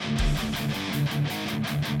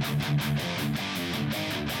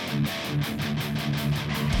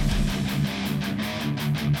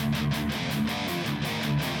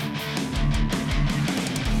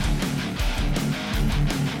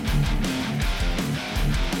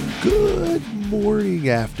Good morning,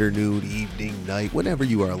 afternoon, evening, night, whenever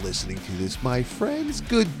you are listening to this, my friends.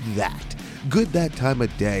 Good that time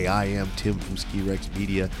of day. I am Tim from Ski Rex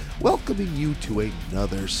Media, welcoming you to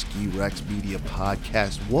another Ski Rex Media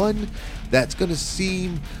podcast. One that's going to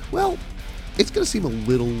seem, well, it's going to seem a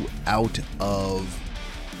little out of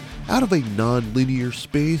a non-linear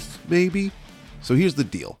space, maybe. So here's the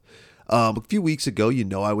deal. A few weeks ago,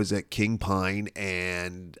 I was at King Pine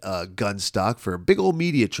and Gunstock for a big old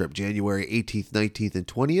media trip, January 18th, 19th, and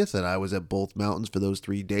 20th, and I was at both mountains for those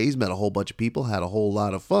 3 days, met a whole bunch of people, had a whole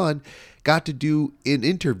lot of fun, got to do an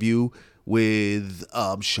interview with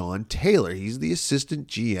Sean Taylor. He's the assistant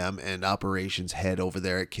GM and operations head over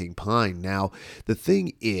there at King Pine. Now, the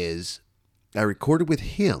thing is, I recorded with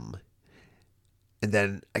him, and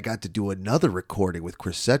then I got to do another recording with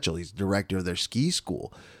Chris Setchell. He's the director of their ski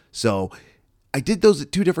school. So I did those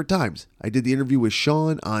at 2 different times. I did the interview with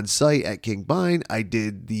Sean on site at King Pine. I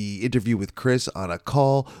did the interview with Chris on a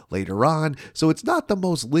call later on. So it's not the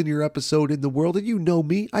most linear episode in the world. And you know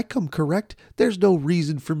me, I come correct. There's no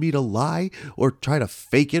reason for me to lie or try to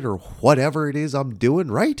fake it or whatever it is I'm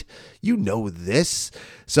doing, right? You know this.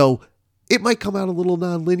 So it might come out a little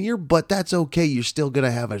non-linear, but that's okay. You're still going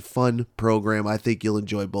to have a fun program. I think you'll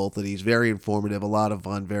enjoy both of these. Very informative, a lot of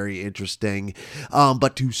fun, very interesting.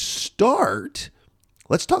 But to start,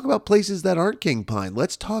 let's talk about places that aren't King Pine.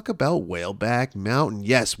 Let's talk about Whaleback Mountain.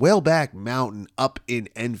 Yes, Whaleback Mountain up in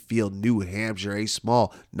Enfield, New Hampshire, a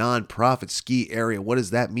small nonprofit ski area. What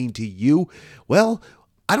does that mean to you? Well,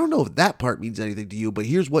 I don't know if that part means anything to you, but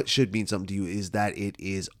here's what should mean something to you is that it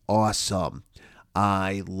is awesome.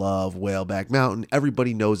 I love Whaleback Mountain.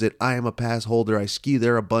 Everybody knows it. I am a pass holder. I ski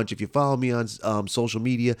there a bunch. If you follow me on social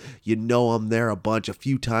media, you know I'm there a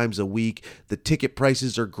few times a week. The ticket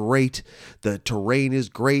prices are great. The terrain is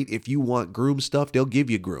great. If you want groomed stuff, they'll give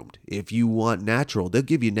you groomed. If you want natural, they'll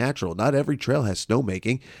give you natural. Not every trail has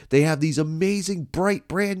snowmaking. They have these amazing, bright,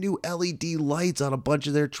 brand new LED lights on a bunch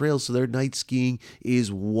of their trails, so their night skiing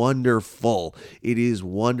is wonderful. It is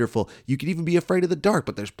wonderful. You can even be afraid of the dark,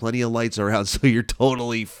 but there's plenty of lights around, so you're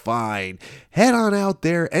totally fine. Head on out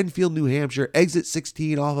there, Enfield, New Hampshire, exit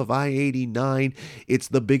 16 off of I-89. It's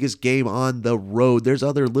the biggest game on the road. There's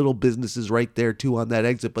other little businesses right there too on that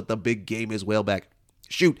exit, but the big game is Whaleback.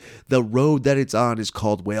 Shoot, the road that it's on is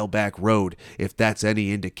called Whaleback Road, if that's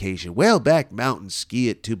any indication. Whaleback Mountain, ski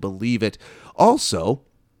it to believe it. Also,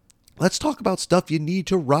 let's talk about stuff you need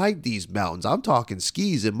to ride these mountains. I'm talking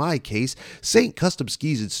skis in my case. St. Custom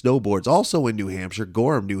Skis and Snowboards, also in New Hampshire,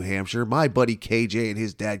 Gorham, New Hampshire. My buddy KJ and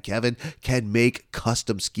his dad Kevin can make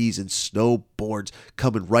custom skis and snowboards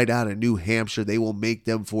coming right out of New Hampshire. They will make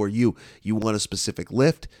them for you. You want a specific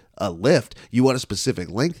lift? A lift. You want a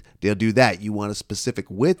specific length? They'll do that. You want a specific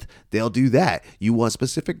width? They'll do that. You want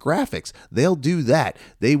specific graphics? They'll do that.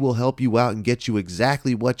 They will help you out and get you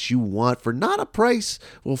exactly what you want for not a price.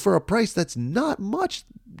 Well, for a price that's not much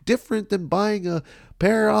different than buying a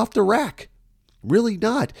pair off the rack. Really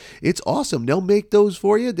not. It's awesome. They'll make those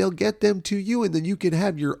for you. They'll get them to you, and then you can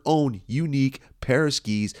have your own unique pair of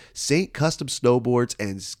skis. St. Custom Snowboards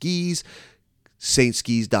and Skis.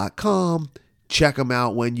 SaintSkis.com. Check them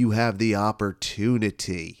out when you have the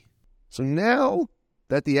opportunity. So now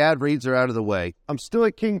that the ad reads are out of the way, I'm still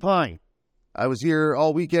at King Pine. I was here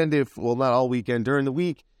all weekend, not all weekend, during the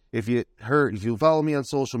week. If you follow me on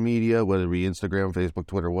social media, whether it be Instagram, Facebook,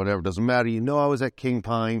 Twitter, whatever, doesn't matter. You know I was at King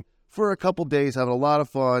Pine for a couple days, having a lot of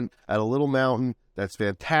fun at a little mountain that's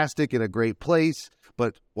fantastic and a great place.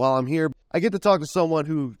 But while I'm here, I get to talk to someone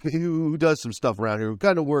who does some stuff around here, who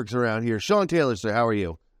kind of works around here. Sean Taylor, sir, how are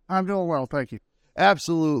you? I'm doing well, thank you.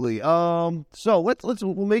 Absolutely. So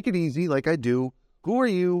we'll make it easy, like I do. Who are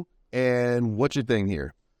you, and what's your thing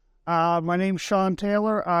here? My name's Sean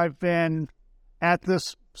Taylor. I've been at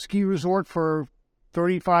this ski resort for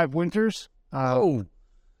 35 winters. I've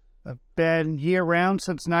been year-round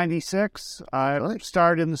since '96. I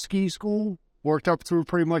started in the ski school, worked up through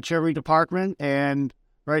pretty much every department, and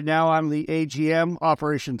right now I'm the AGM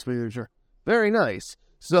operations manager. Very nice.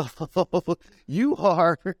 So you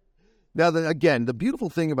are, now again, the beautiful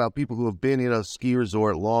thing about people who have been in a ski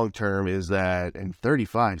resort long term is that in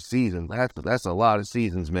 35 seasons, that's a lot of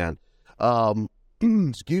seasons, man.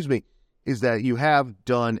 Excuse me, is that you have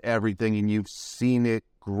done everything and you've seen it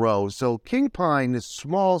grow. So King Pine, this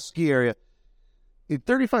small ski area, in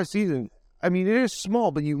 35 seasons, I mean, it is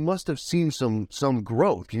small, but you must have seen some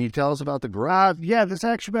growth. Can you tell us about the growth? Yeah, there's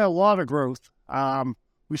actually been a lot of growth.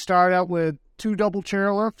 We started out with 2 double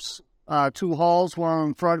chairlifts, 2 halls, one on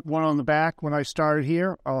the front, one on the back when I started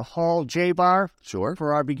here, a hall J-bar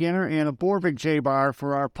for our beginner, and a Borvik J-bar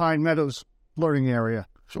for our Pine Meadows learning area.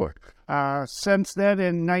 Sure. Since then,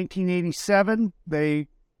 in 1987, they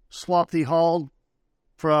swapped the hull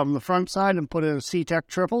from the front side and put in a SeaTech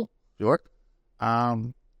triple. Sure.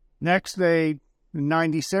 Next, in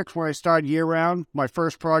 96, when I started year-round, my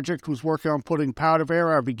first project was working on putting Powder Bear,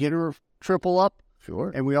 our beginner triple, up.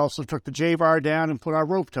 Sure. And we also took the J-bar down and put our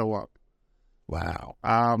rope tow up. Wow.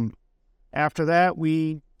 After that,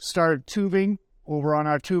 we started tubing over on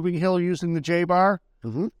our tubing hill using the J-bar.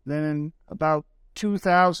 Mm-hmm. Then in about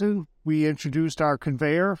 2000, we introduced our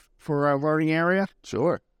conveyor for our learning area.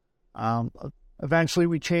 Sure. Eventually,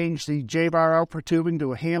 we changed the J-bar out for tubing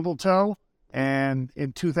to a handle tow. And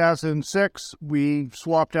in 2006, we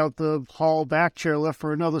swapped out the hull back chairlift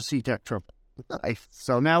for another SeaTech triple. Nice.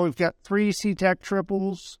 So now we've got 3 SeaTech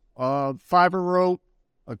triples, fiber rope,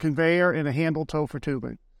 a conveyor, and a handle tow for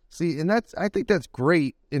tubing. See, and I think that's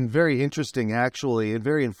great and very interesting, actually, and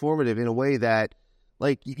very informative in a way that,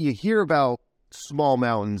 like, you hear about small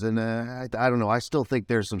mountains, and I don't know, I still think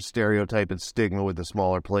there's some stereotype and stigma with the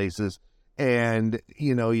smaller places, and,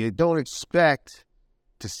 you don't expect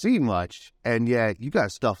to see much, and yet you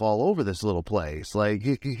got stuff all over this little place. Like,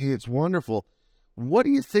 it's wonderful. What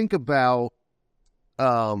do you think about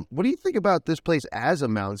this place as a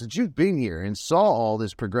mountain? Since you've been here and saw all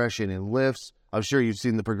this progression in lifts, I'm sure you've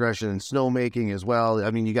seen the progression in snowmaking as well.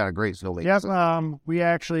 I mean, you got a great snowmaking. Yes, we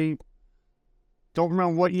actually don't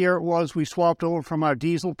remember what year it was. We swapped over from our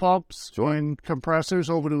diesel pumps and compressors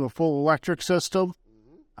over to a full electric system.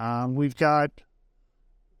 We've got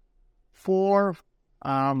 4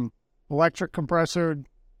 electric compressor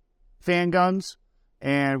fan guns,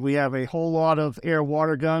 and we have a whole lot of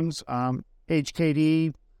air-water guns,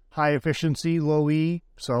 HKD, high efficiency, low E,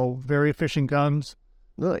 so very efficient guns.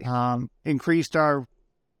 Really? Increased our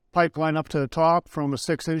pipeline up to the top from a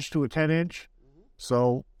 6-inch to a 10-inch.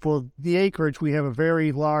 So for the acreage, we have a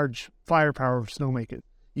very large firepower of snowmaking.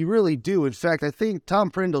 You really do. In fact, I think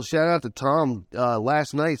Tom Prindle, shout out to Tom,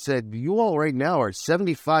 last night said you all right now are at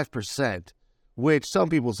 75%, which some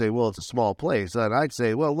people say, well, it's a small place. And I'd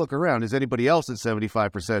say, well, look around. Is anybody else at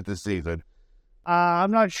 75% this season?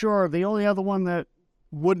 I'm not sure. The only other one that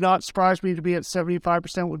would not surprise me to be at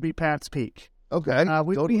 75% would be Pat's Peak. Okay.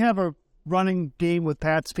 We have a running game with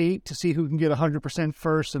Pat's Peak to see who can get 100%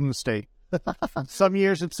 first in the state. Some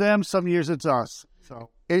years it's them, some years it's us.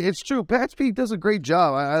 So it's true. Pat's Peak does a great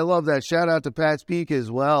job. I love that. Shout out to Pat's Peak as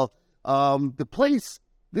well.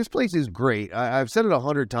 This place is great. I've said it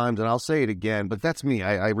 100 times, and I'll say it again, but that's me.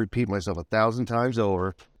 I repeat myself 1,000 times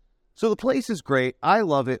over. So the place is great. I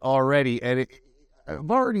love it already, and I've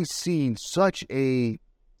already seen such a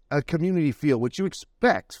community feel, which you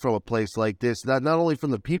expect from a place like this, not only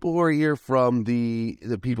from the people who are here, from the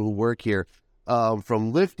people who work here,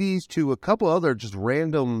 from lifties to a couple other just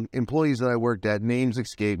random employees that I worked at. Names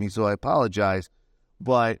escape me, so I apologize.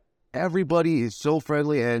 But everybody is so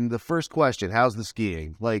friendly, and the first question, how's the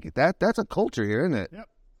skiing? Like, that's a culture here, isn't it?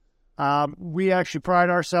 Yep. We actually pride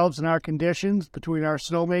ourselves in our conditions between our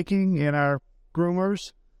snowmaking and our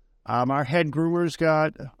groomers. Our head groomer's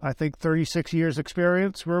got, I think, 36 years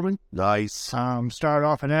experience grooming. Nice. Started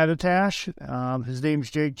off in Attitash. His name's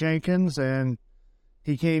Jake Jenkins, and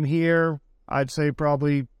he came here, I'd say,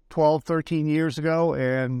 probably 12, 13 years ago,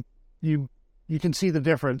 and you can see the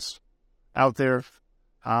difference out there.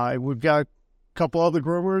 We've got a couple other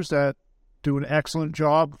groomers that do an excellent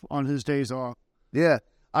job on his days off. Yeah.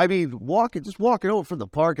 I mean, just walking over from the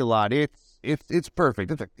parking lot, it's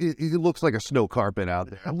perfect. It looks like a snow carpet out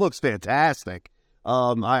there. It looks fantastic.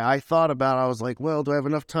 I thought about it. I was like, well, do I have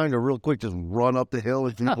enough time to real quick just run up the hill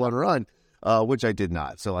and do one run? Which I did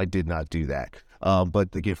not. So I did not do that.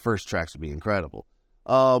 But to get first tracks would be incredible.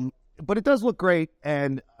 But it does look great.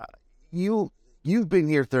 And you've been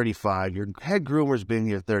here 35. Your head groomer's been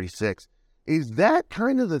here 36. Is that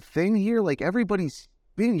kind of the thing here? Like, everybody's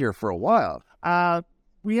been here for a while.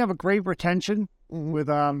 We have a great retention with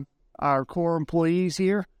our core employees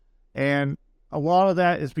here, and a lot of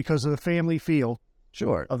that is because of the family feel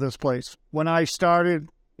of this place. When I started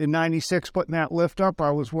in 96 putting that lift up,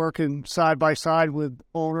 I was working side by side with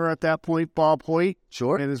owner at that point, Bob Hoyt,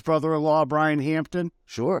 and his brother-in-law, Brian Hampton.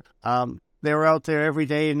 They were out there every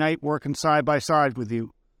day and night working side by side with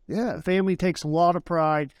you. Yeah. The family takes a lot of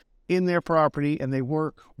pride in their property, and they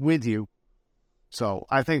work with you. So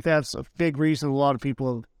I think that's a big reason a lot of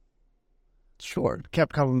people have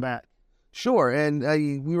kept coming back. And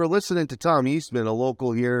we were listening to Tom Eastman, a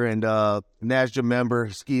local here and NASJA member,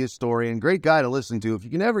 ski historian, great guy to listen to. If you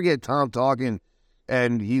can ever get Tom talking,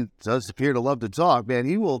 and he does appear to love to talk, man,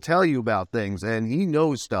 he will tell you about things, and he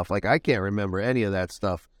knows stuff. Like, I can't remember any of that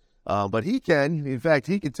stuff, but he can. In fact,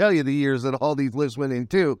 he can tell you the years that all these lifts went in,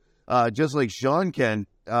 too. just like Sean can.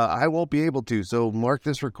 I won't be able to, so mark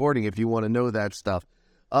this recording if you want to know that stuff.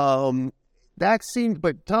 That seemed,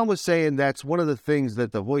 but Tom was saying that's one of the things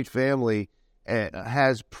that the Voigt family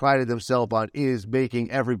has prided themselves on, is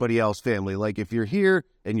making everybody else family. Like if you're here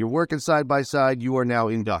and you're working side by side, you are now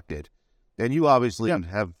inducted. And you obviously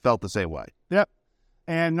have felt the same way. Yep.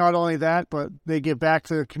 And not only that, but they give back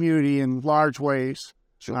to the community in large ways.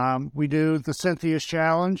 Sure. We do the Cynthia's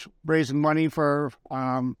Challenge, raising money for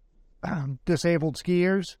disabled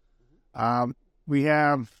skiers. We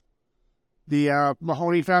have the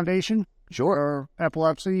Mahoney Foundation for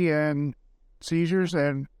epilepsy and seizures,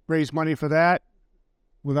 and raise money for that.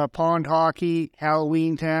 With our pond hockey,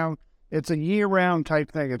 Halloween Town, it's a year-round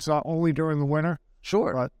type thing. It's not only during the winter.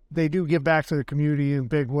 Sure. But they do give back to the community in a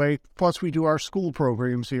big way. Plus, we do our school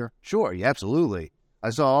programs here. Sure, yeah, absolutely.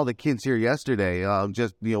 I saw all the kids here yesterday.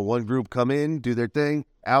 Just one group come in, do their thing,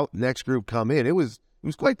 out. Next group come in. It was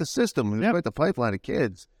quite the system. It was quite the pipeline of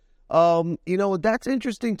kids. That's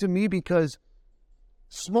interesting to me because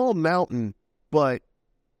small mountain, but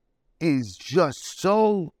is just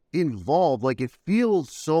so involved. Like it feels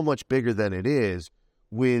so much bigger than it is.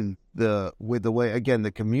 With the way, again,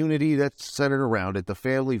 the community that's centered around it, the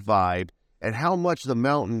family vibe, and how much the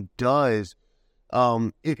mountain does,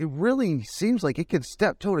 it really seems like it can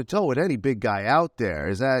step toe-to-toe with any big guy out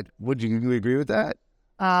there. Would you agree with that?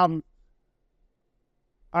 Our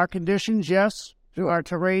conditions, yes. Sure. Our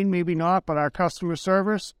terrain, maybe not, but our customer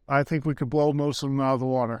service, I think we could blow most of them out of the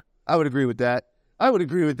water. I would agree with that.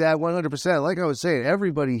 100%. Like I was saying,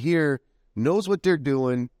 everybody here knows what they're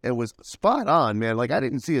doing and was spot on, man. Like I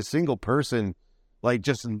didn't see a single person like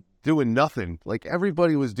just doing nothing. Like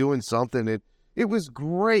everybody was doing something. It was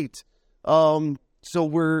great. So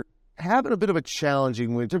we're having a bit of a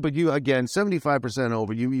challenging winter, but you, again, 75%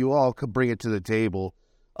 over. You all could bring it to the table.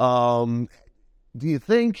 Do you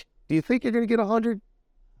think you're going to get 100?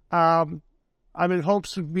 I'm in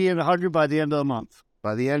hopes of being 100 by the end of the month.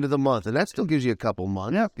 By the end of the month, and that still gives you a couple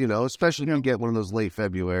months, especially if you get one of those late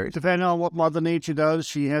February. Depending on what Mother Nature does,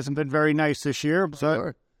 she hasn't been very nice this year. But,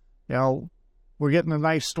 sure. We're getting a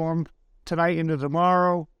nice storm tonight into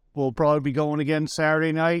tomorrow. We'll probably be going again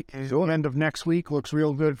Saturday night. Sure. End of next week looks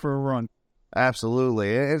real good for a run. Absolutely.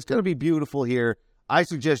 It's going to be beautiful here. I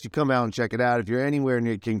suggest you come out and check it out. If you're anywhere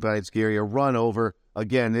near King Pine Ski Area, run over.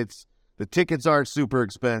 Again, the tickets aren't super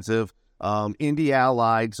expensive. Indy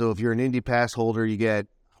Allied, so if you're an Indy Pass holder, you get,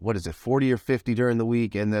 40 or 50 during the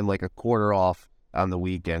week, and then like a quarter off on the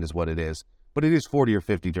weekend is what it is. But it is 40 or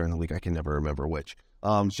 50 during the week. I can never remember which.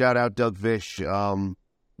 Shout out Doug Fish. Love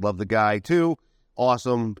the guy, too.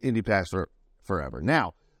 Awesome. Indy Pass forever.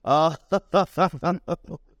 Now, if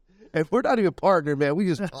we're not even partnered, man, we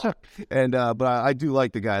just talk. But I do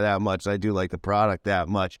like the guy that much. I do like the product that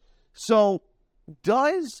much. So,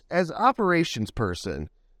 as operations person,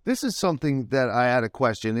 this is something that I had a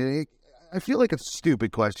question, and I feel like it's a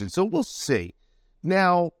stupid question, so we'll see.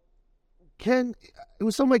 Now, it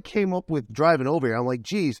was somebody came up with driving over here. I'm like,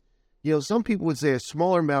 geez, some people would say a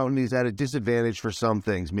smaller mountain is at a disadvantage for some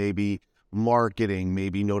things, maybe marketing,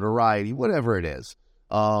 maybe notoriety, whatever it is.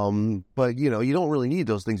 But, you don't really need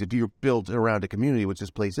those things if you're built around a community, which this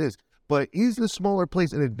place is. But is the smaller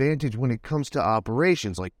place an advantage when it comes to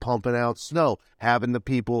operations, like pumping out snow, having the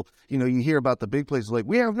people, you hear about the big places like,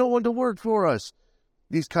 we have no one to work for us,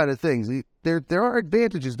 these kind of things. There are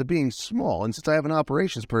advantages to being small. And since I have an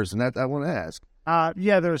operations person, that I want to ask.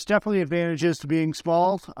 There's definitely advantages to being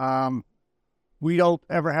small. We don't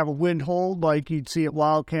ever have a wind hold like you'd see at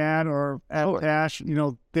Wildcat or at Tash.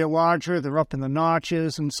 They're larger, they're up in the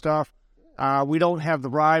notches and stuff. We don't have the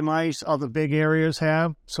rime ice other big areas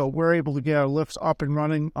have, so we're able to get our lifts up and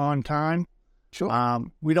running on time. Sure.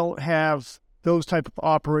 We don't have those type of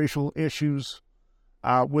operational issues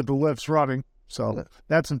with the lifts running, so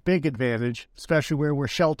that's a big advantage, especially where we're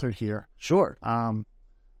sheltered here. Sure.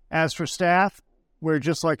 As for staff, we're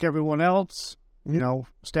just like everyone else.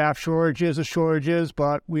 Staff shortages,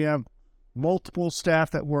 but we have multiple staff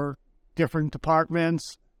that work different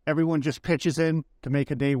departments. Everyone just pitches in to make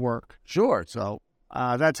a day work. Sure. So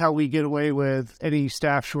that's how we get away with any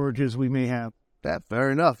staff shortages we may have. Fair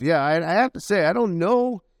enough. Yeah, I have to say, I don't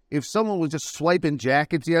know if someone was just swiping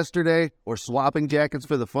jackets yesterday or swapping jackets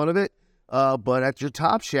for the fun of it, but at your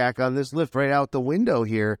top shack on this lift right out the window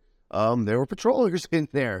here, there were patrollers in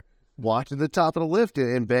there watching the top of the lift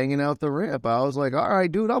and banging out the ramp. I was like, all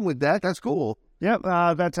right, dude, I'm with that. That's cool. Yep,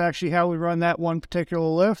 that's actually how we run that one particular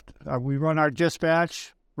lift. We run our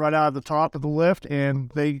dispatch right out of the top of the lift, and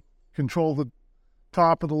they control the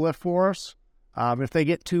top of the lift for us. If they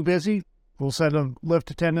get too busy, we'll send a lift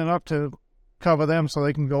attendant up to cover them so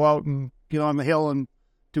they can go out and get on the hill and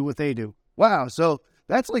do what they do. Wow, so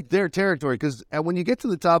that's like their territory, because when you get to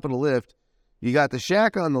the top of the lift, you got the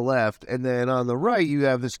shack on the left, and then on the right, you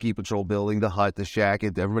have the ski patrol building, the hut, the shack.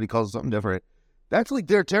 Everybody calls it something different. That's like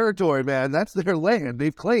their territory, man. That's their land.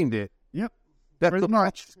 They've claimed it. Yep, That's pretty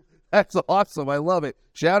much. That's awesome. I love it.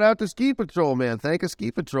 Shout out to Ski Patrol, man. Thank a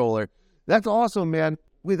ski patroller. That's awesome, man.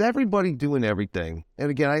 With everybody doing everything,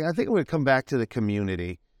 and again, I think I'm going to come back to the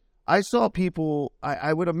community. I saw people,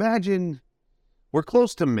 I would imagine, we're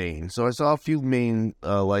close to Maine, so I saw a few Maine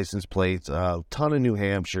license plates, a ton of New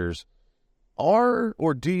Hampshires. Or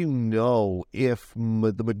do you know if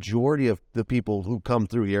the majority of the people who come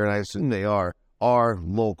through here, and I assume they are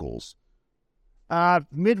locals?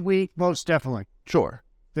 Midweek, most definitely. Sure.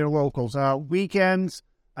 They're locals. Weekends,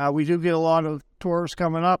 we do get a lot of tourists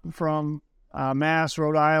coming up from Mass,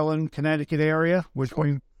 Rhode Island, Connecticut area, which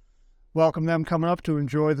we welcome them coming up to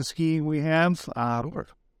enjoy the skiing we have.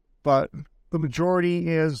 But the majority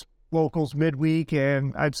is locals midweek,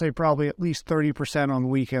 and I'd say probably at least 30% on the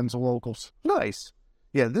weekends are locals. Nice.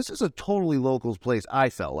 Yeah, this is a totally locals place, I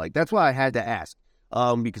felt like. That's why I had to ask,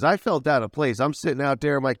 because I felt out of place. I'm sitting out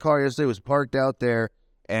there, my car yesterday was parked out there,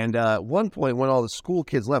 and at one point when all the school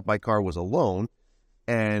kids left, my car was alone,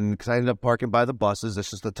 and because I ended up parking by the buses.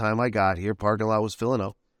 This is the time I got here. Parking lot was filling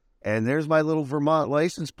up, and there's my little Vermont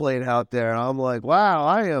license plate out there, and I'm like, wow,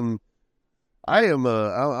 I'm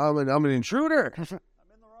an intruder.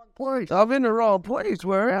 I'm in the wrong place.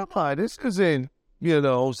 Where am I? This isn't,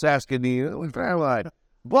 Saskatoon. Where am I?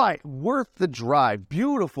 But worth the drive.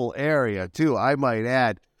 Beautiful area, too, I might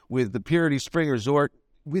add, with the Purity Spring Resort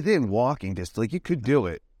within walking distance. Like, you could do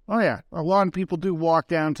it. Oh, yeah. A lot of people do walk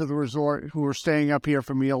down to the resort who are staying up here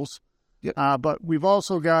for meals. Yep. But we've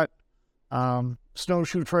also got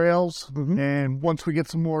snowshoe trails. Mm-hmm. And once we get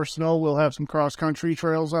some more snow, we'll have some cross-country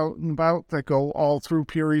trails out and about that go all through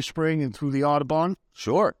Purity Spring and through the Audubon.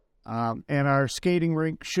 Sure. And our skating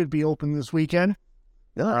rink should be open this weekend.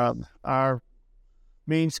 Yeah. Our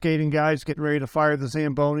main skating guys getting ready to fire the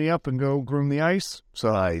Zamboni up and go groom the ice.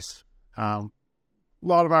 So nice. A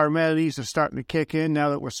lot of our amenities are starting to kick in now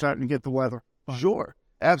that we're starting to get the weather. Sure.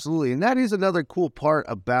 Absolutely. And that is another cool part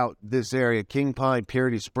about this area, King Pine,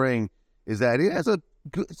 Purity Spring, is that it has a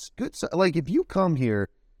good, like, if you come here,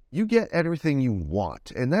 you get everything you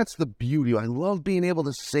want. And that's the beauty. I love being able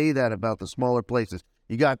to say that about the smaller places.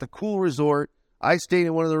 You got the cool resort. I stayed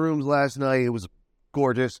in one of the rooms last night. It was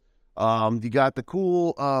gorgeous. You got the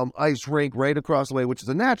cool ice rink right across the way, which is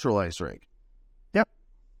a natural ice rink. Yep.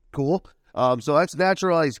 Cool. So that's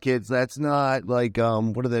natural ice, kids. That's not like,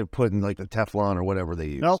 what are they putting, like the Teflon or whatever they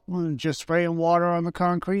use? Nope. Just spraying water on the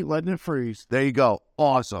concrete, letting it freeze. There you go.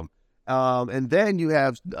 Awesome. And then you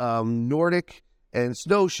have Nordic and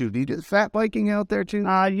snowshoe. Do you do fat biking out there too?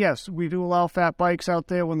 Yes. We do allow fat bikes out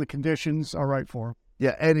there when the conditions are right for them.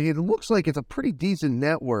 Yeah, and it looks like it's a pretty decent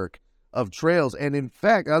network of trails. And in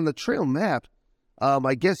fact, on the trail map,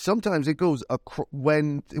 I guess sometimes it goes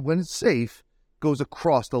when it's safe, goes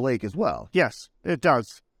across the lake as well. Yes, it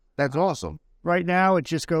does. That's awesome. Right now, it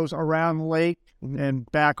just goes around the lake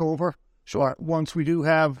and back over. Sure. But once we do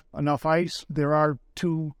have enough ice, there are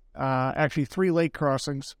actually three lake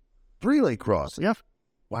crossings. 3 lake crossings. Yep.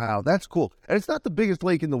 Wow, that's cool. And it's not the biggest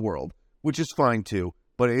lake in the world, which is fine too.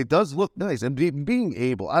 But it does look nice. And being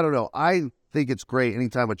able, I don't know, I think it's great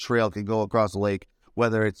anytime a trail can go across a lake,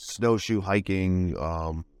 whether it's snowshoe hiking,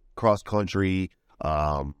 cross-country,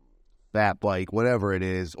 fat bike, whatever it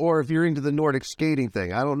is, or if you're into the Nordic skating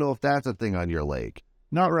thing. I don't know if that's a thing on your lake.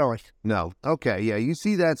 Not really. No. Okay, yeah, you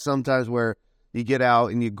see that sometimes where you get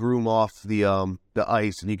out and you groom off the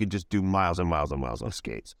ice and you can just do miles and miles and miles on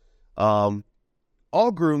skates.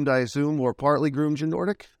 All groomed, I assume, or partly groomed in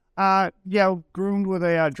Nordic? Yeah, groomed with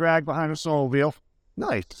a drag behind a snowmobile.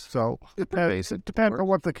 Nice. So it depends on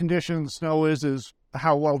what the condition of the snow is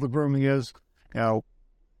how well the grooming is.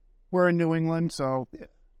 We're in New England, so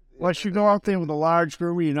unless you go out there with a large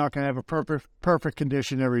groomer, you're not going to have a perfect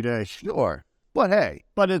condition every day. Sure. But hey.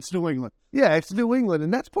 But it's New England. Yeah, it's New England,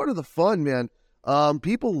 and that's part of the fun, man.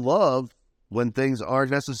 People love when things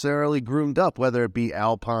aren't necessarily groomed up, whether it be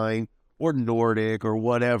alpine or Nordic or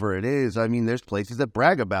whatever it is. I mean, there's places that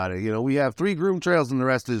brag about it. We have 3 groomed trails and the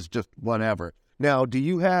rest is just whatever. Now, do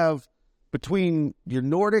you have, between your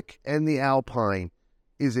Nordic and the alpine,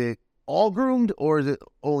 is it all groomed or is it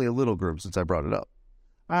only a little groomed since I brought it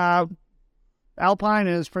up? Alpine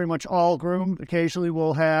is pretty much all groomed. Occasionally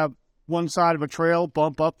we'll have one side of a trail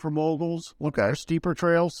bump up for moguls. Okay. Or steeper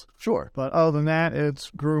trails. Sure. But other than that,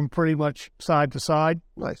 it's groomed pretty much side to side.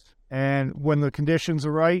 Nice. And when the conditions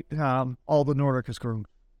are right, all the Nordic is groomed.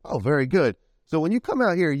 Oh, very good. So when you come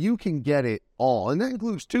out here, you can get it all, and that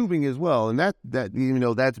includes tubing as well. And that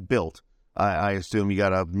that's built. I assume you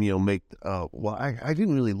gotta make. Well, I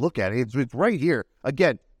didn't really look at it. It's right here.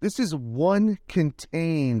 Again, this is one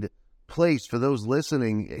contained place for those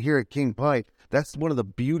listening here at King Pike. That's one of the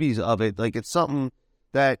beauties of it. Like, it's something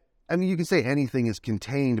that, I mean, you can say anything is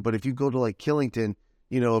contained, but if you go to like Killington,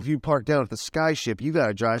 if you park down at the Skyship, you got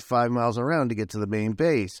to drive 5 miles around to get to the main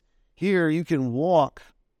base. Here, you can walk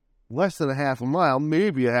less than a half a mile,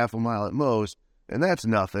 maybe a half a mile at most, and that's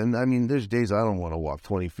nothing. I mean, there's days I don't want to walk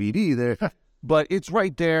 20 feet either, but it's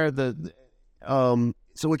right there.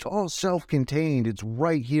 So it's all self-contained. It's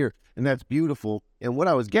right here, and that's beautiful. And what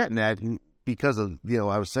I was getting at, because of,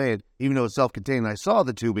 I was saying, even though it's self-contained, I saw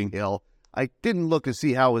the tubing hill. I didn't look to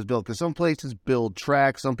see how it was built, because some places build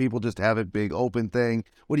tracks. Some people just have a big open thing.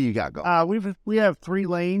 What do you got going? We have 3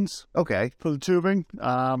 lanes. Okay. For the tubing,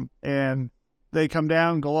 and they come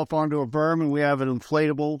down, go up onto a berm, and we have an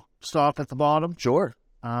inflatable stop at the bottom. Sure.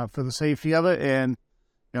 For the safety of it, and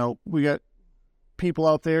we got people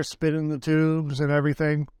out there spinning the tubes and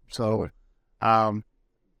everything. So,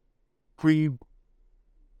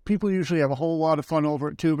 people usually have a whole lot of fun over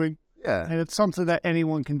at tubing. Yeah. And it's something that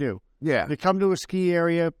anyone can do. Yeah. They come to a ski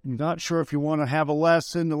area, you're not sure if you want to have a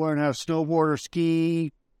lesson to learn how to snowboard or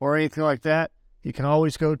ski or anything like that, you can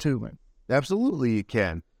always go tubing. Absolutely you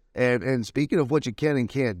can. And speaking of what you can and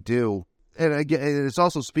can't do, and again, it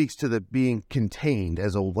also speaks to the being contained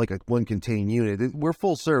as a one contained unit. We're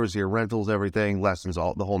full service here, rentals, everything, lessons,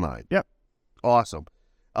 the whole nine. Yep. Awesome.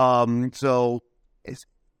 So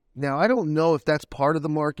now I don't know if that's part of the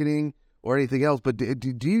marketing or anything else, but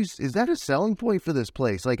is that a selling point for this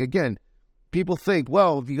place? Like, again, people think,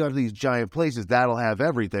 well, if you go to these giant places, that'll have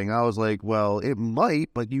everything. I was like, well, it might,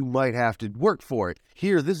 but you might have to work for it.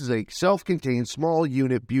 Here, this is a self-contained, small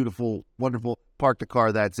unit, beautiful, wonderful, park the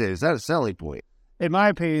car, that's it. Is that a selling point? In my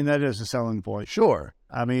opinion, that is a selling point. Sure.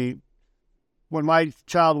 I mean, when my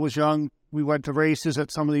child was young, we went to races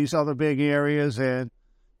at some of these other big areas, and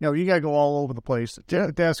you got to go all over the place.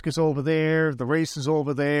 The desk is over there. The race is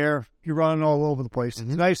over there. You're running all over the place. Mm-hmm.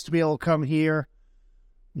 It's nice to be able to come here.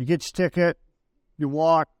 You get your ticket. You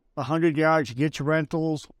walk 100 yards. You get your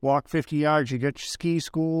rentals. Walk 50 yards. You get your ski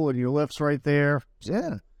school and your lifts right there.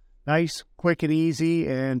 Yeah. Nice, quick, and easy,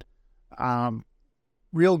 and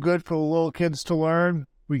real good for the little kids to learn.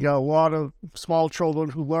 We got a lot of small children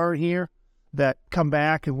who learn here that come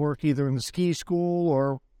back and work either in the ski school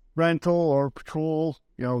or rental or patrol.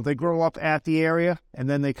 They grow up at the area, and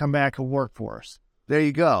then they come back and work for us. There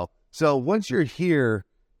you go. So once you're here,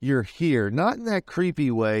 not in that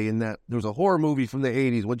creepy way, in that there was a horror movie from the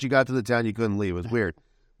 80s. Once you got to the town, you couldn't leave. It was weird.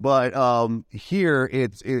 But here,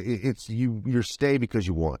 it's you stay because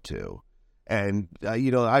you want to. And,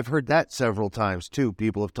 I've heard that several times, too.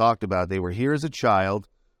 People have talked about they were here as a child,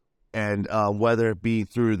 and whether it be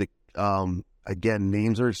through the, again,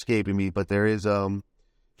 names are escaping me, but there is...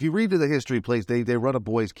 if you read to the history place, they run a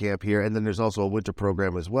boys' camp here, and then there's also a winter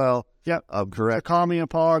program as well. Yep. Correct. The Kami and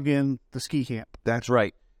Pog and the ski camp. That's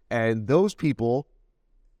right. And those people,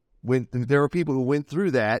 there are people who went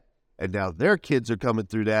through that, and now their kids are coming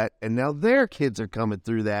through that, and now their kids are coming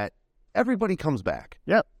through that. Everybody comes back.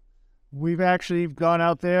 Yep. We've actually gone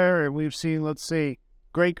out there, and we've seen, let's see,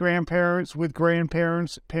 great-grandparents with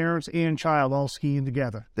grandparents, parents, and child all skiing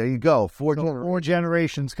together. There you go. Four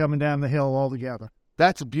generations coming down the hill all together.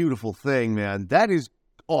 That's a beautiful thing, man. That is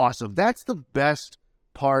awesome. That's the best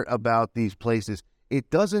part about these places. It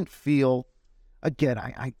doesn't feel, again,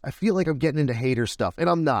 I feel like I'm getting into hater stuff, and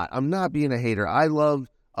I'm not. I'm not being a hater. I love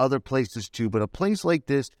other places too, but a place like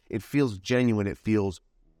this, it feels genuine. It feels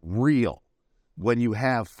real when you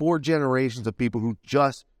have 4 generations of people who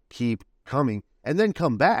just keep coming and then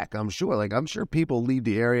come back. I'm sure people leave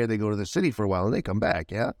the area, they go to the city for a while, and they come back,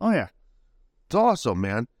 yeah? Oh, yeah. It's awesome,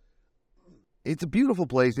 man. It's a beautiful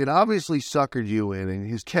place. It obviously suckered you in and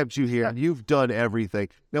has kept you here, and you've done everything.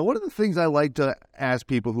 Now, one of the things I like to ask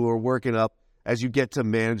people who are working up as you get to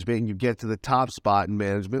management and you get to the top spot in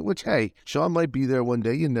management, which, hey, Sean might be there one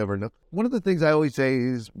day. You never know. One of the things I always say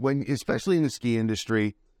is especially in the ski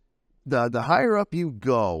industry, the higher up you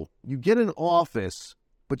go, you get an office,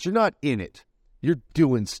 but you're not in it. You're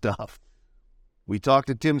doing stuff. We talked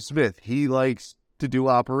to Tim Smith. He likes to do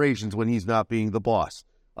operations when he's not being the boss.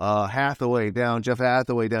 Jeff Hathaway down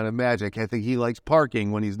at Magic, I think he likes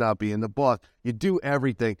parking when he's not being the boss. You do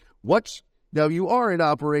everything. Now you are in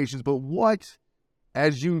operations, but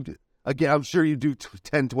again, I'm sure you do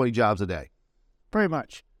 10, 20 jobs a day. Pretty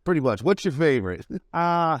much. What's your favorite?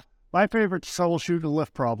 My favorite is troubleshoot a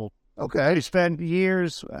lift problem. Okay. I spent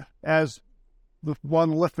years as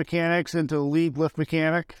one lift mechanics into lead lift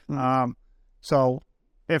mechanic. So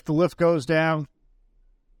if the lift goes down,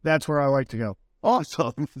 that's where I like to go.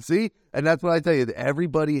 Awesome. See? And that's what I tell you.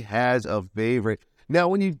 Everybody has a favorite. Now,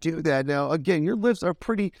 when you do that, now, again, your lifts are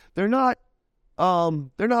they're not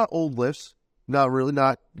old lifts. Not really,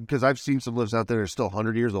 not, because I've seen some lifts out there that are still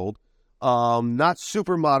 100 years old. Not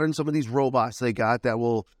super modern. Some of these robots they got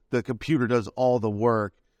the computer does all the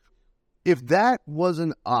work. If that was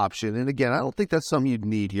an option, and again, I don't think that's something you'd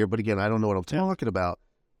need here, but again, I don't know what I'm talking about.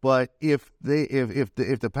 But if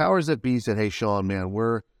the powers that be said, hey, Sean, man,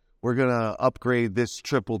 we're going to upgrade this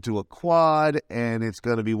triple to a quad, and it's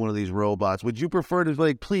going to be one of these robots, would you prefer to,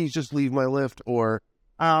 like, please just leave my lift, or?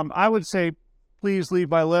 I would say, please leave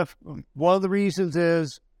my lift. One of the reasons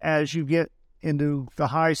is, as you get into the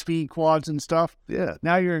high-speed quads and stuff,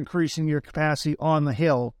 now you're increasing your capacity on the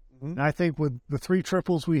hill. And I think with the 3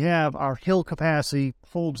 triples we have, our hill capacity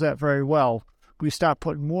holds that very well. We stop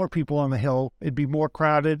putting more people on the hill, it'd be more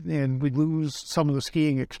crowded, and we'd lose some of the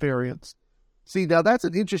skiing experience. See, now that's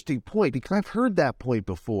an interesting point, because I've heard that point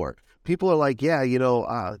before. People are like, yeah,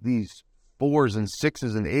 these 4s and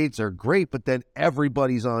 6s and 8s are great, but then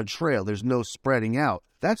everybody's on trail. There's no spreading out.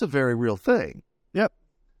 That's a very real thing. Yep.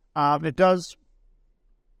 It does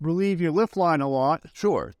relieve your lift line a lot.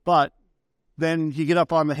 Sure. But then you get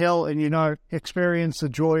up on the hill and you not experience the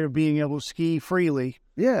joy of being able to ski freely.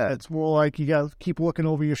 Yeah. It's more like you got to keep looking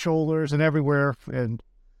over your shoulders and everywhere. And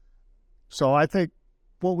so I think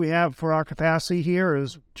what we have for our capacity here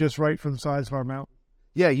is just right for the size of our mountain.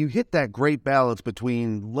 Yeah, you hit that great balance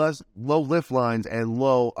between low lift lines and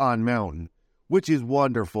low on mountain, which is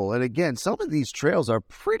wonderful. And again, some of these trails are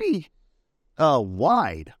pretty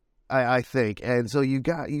wide, I think. And so you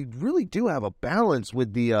really do have a balance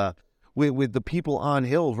with the with the people on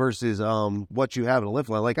hill versus what you have in a lift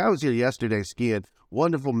line. Like, I was here yesterday skiing,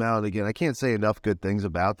 wonderful mountain again. I can't say enough good things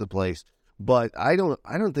about the place, but I don't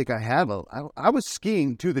think I have I was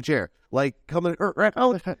skiing to the chair, like coming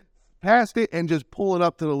around past it and just pulling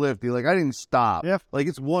up to the lift. Like, I didn't stop. Yep. Like,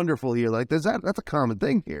 it's wonderful here. Like, that's a common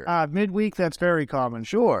thing here. Midweek, that's very common.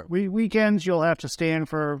 Sure. Weekends, you'll have to stand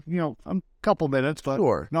for, a couple minutes, but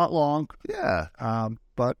sure, not long. Yeah.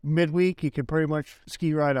 But midweek, you can pretty much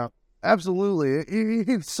ski right up. Absolutely.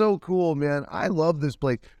 It's so cool, man. I love this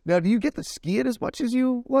place. Now, do you get to ski it as much as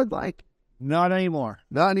you would like? Not anymore.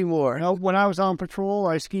 Not anymore. No, when I was on patrol,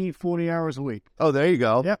 I skied 40 hours a week. Oh, there you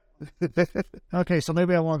go. Yep. Okay, so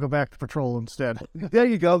maybe I want to go back to patrol instead. There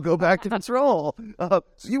you go. Go back to patrol. So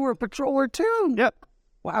you were a patroller too? Yep.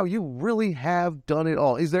 Wow, you really have done it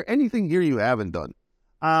all. Is there anything here you haven't done?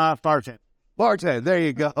 Bartend. Bartend. There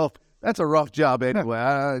you go. That's a rough job anyway.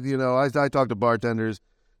 I talk to bartenders.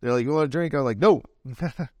 They're like, you want a drink? I'm like, no,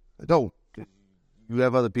 I don't. You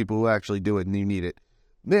have other people who actually do it and you need it.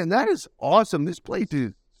 Man, that is awesome. This place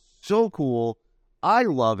is so cool. I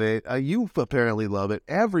love it. You apparently love it.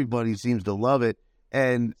 Everybody seems to love it.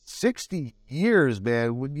 And 60 years,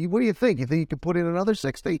 man. What do you think? You think you could put in another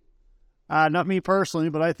 60? Not me personally,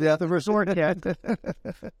 but I think the resort can.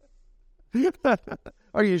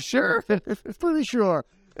 Are you sure? Pretty sure.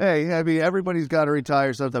 Hey, I mean, everybody's got to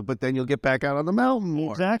retire sometime, but then you'll get back out on the mountain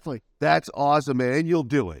more. Exactly. That's awesome, man. And you'll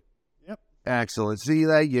do it. Yep. Excellent. See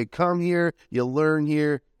that? You come here, you learn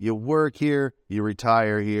here, you work here, you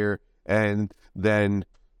retire here, and then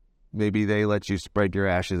maybe they let you spread your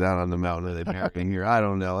ashes out on the mountain and they bury here. I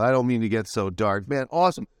don't know. I don't mean to get so dark. Man,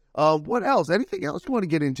 awesome. What else? Anything else you want to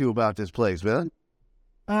get into about this place, man?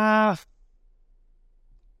 I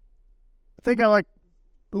think I like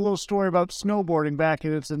a little story about snowboarding back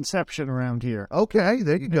in its inception around here. Okay,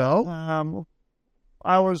 there you go.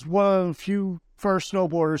 I was one of the few first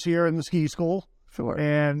snowboarders here in the ski school. Sure.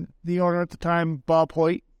 And the owner at the time, Bob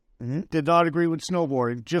Hoyt, did not agree with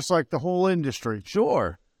snowboarding, just like the whole industry.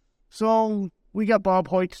 Sure. So we got Bob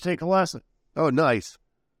Hoyt to take a lesson. Oh, nice.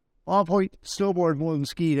 Bob Hoyt snowboarded more than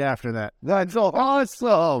skied after that. That's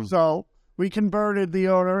awesome. So we converted the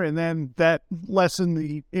owner, and then that lessened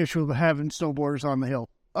the issue of having snowboarders on the hill.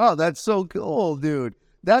 Oh, that's so cool, dude.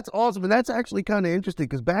 That's awesome. And that's actually kind of interesting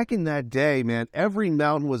because back in that day, man, every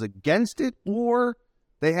mountain was against it or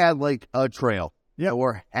they had like a trail. Yep.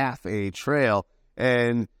 Or half a trail.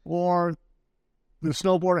 Or the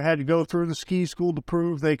snowboarder had to go through the ski school to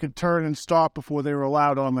prove they could turn and stop before they were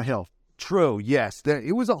allowed on the hill. True, yes.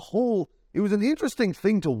 It was an interesting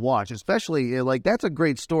thing to watch, especially, like, that's a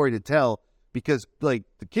great story to tell because, like,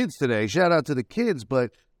 the kids today, shout out to the kids,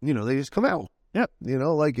 but, they just come out. Yep.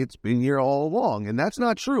 Like it's been here all along. And that's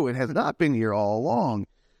not true. It has not been here all along.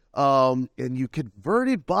 And you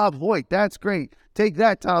converted Bob Hoyt. That's great. Take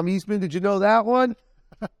that, Tom Eastman. Did you know that one?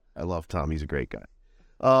 I love Tom. He's a great guy.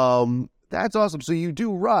 That's awesome. So you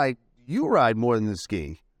do ride. You ride more than the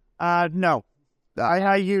ski. No.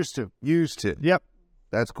 I used to. Used to. Yep.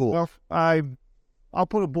 That's cool. Well, I'll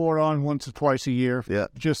put a board on once or twice a year. Yeah.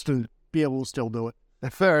 Just to be able to still do it.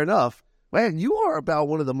 Fair enough. Man, you are about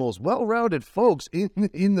one of the most well-rounded folks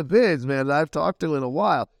in the biz, man, that I've talked to in a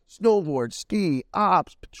while. Snowboard, ski,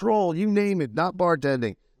 ops, patrol, you name it, not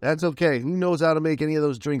bartending. That's okay. Who knows how to make any of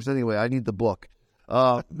those drinks anyway? I need the book.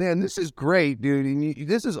 Man, this is great, dude. And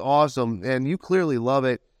this is awesome, and you clearly love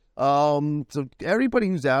it. So everybody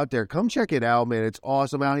who's out there, come check it out, man. It's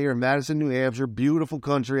awesome out here in Madison, New Hampshire. Beautiful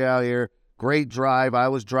country out here. Great drive. I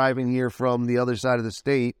was driving here from the other side of the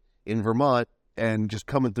state in Vermont and just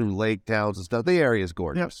coming through lake towns and stuff. The area is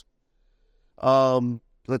gorgeous. Yes.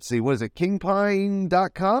 Let's see. What is it?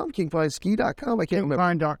 Kingpine.com? Kingpineski.com? I can't remember.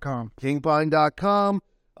 Kingpine.com. Kingpine.com.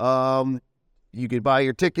 You can buy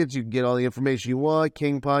your tickets. You can get all the information you want.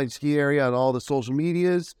 King Pine Ski Area on all the social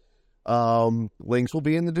medias. Links will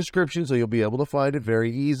be in the description, so you'll be able to find it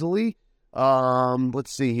very easily.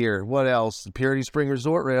 Let's see here. What else? The Purity Spring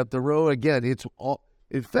Resort right up the road. Again, it's all.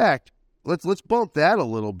 In fact, let's bump that a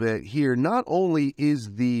little bit here. Not only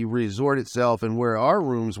is the resort itself and where our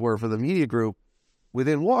rooms were for the media group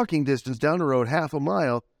within walking distance down the road, half a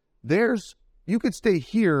mile, you could stay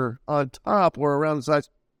here on top or around the sides.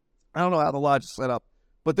 I don't know how the lodge is set up,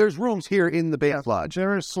 but there's rooms here in the base lodge.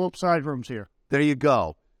 There is slope side rooms here. There you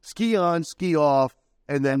go. Ski on, ski off,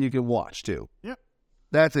 and then you can watch too. Yep.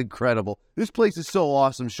 That's incredible. This place is so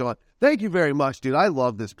awesome, Sean. Thank you very much, dude. I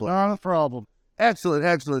love this place. Not a problem. Excellent,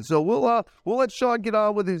 excellent. So we'll let Sean get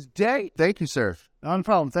on with his day. Thank you, sir. Not a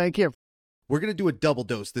problem. Thank you. We're going to do a double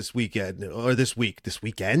dose this weekend, or this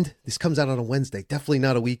weekend. This comes out on a Wednesday. Definitely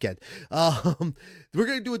not a weekend. We're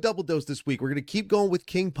going to do a double dose this week. We're going to keep going with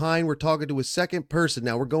King Pine. We're talking to a second person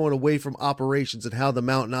now. We're going away from operations and how the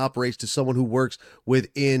mountain operates to someone who works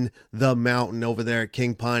within the mountain over there at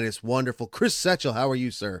King Pine. It's wonderful. Chris Setchell, how are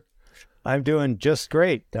you, sir? I'm doing just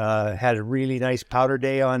great. Had a really nice powder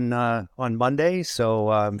day on Monday, so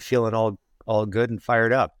I'm feeling all good and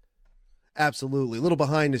fired up. Absolutely. A little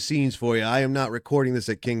behind the scenes for you. I am not recording this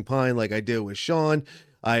at King Pine like I did with Sean.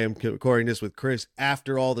 I am recording this with Chris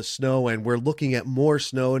after all the snow, and we're looking at more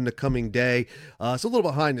snow in the coming day. It's a little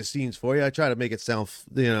behind the scenes for you. I try to make it sound,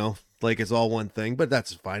 like it's all one thing, but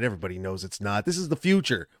that's fine. Everybody knows it's not. This is the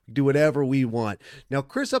future. We do whatever we want. Now,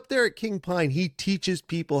 Chris up there at King Pine, he teaches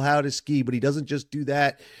people how to ski, but he doesn't just do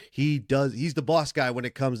that. He's the boss guy when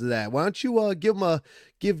it comes to that. Why don't you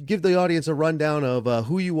give the audience a rundown of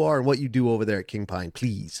who you are and what you do over there at King Pine,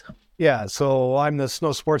 please? Yeah, so I'm the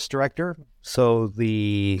snow sports director. So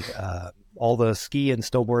all the ski and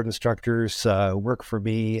snowboard instructors work for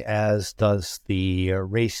me, as does our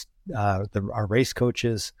race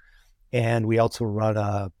coaches. And we also run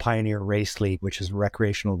a Pioneer Race League, which is a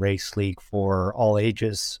recreational race league for all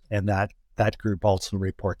ages. And that group also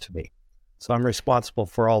report to me. So I'm responsible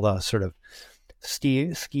for all the sort of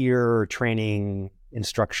skier training,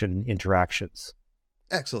 instruction interactions.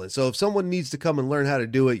 Excellent. So if someone needs to come and learn how to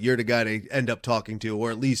do it, you're the guy to end up talking to,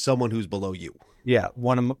 or at least someone who's below you. Yeah,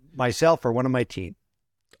 one of myself or one of my team.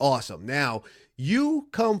 Awesome. Now, you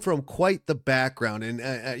come from quite the background,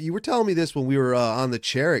 and you were telling me this when we were on the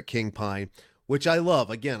chair at King Pine, which I love.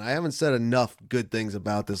 Again, I haven't said enough good things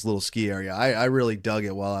about this little ski area. I really dug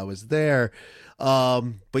it while I was there.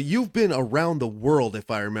 But you've been around the world, if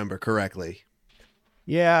I remember correctly.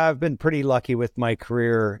 Yeah, I've been pretty lucky with my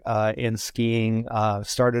career in skiing.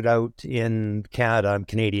 Started out in Canada. I'm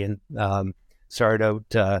Canadian. Started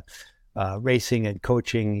out racing and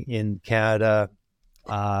coaching in Canada.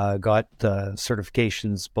 Got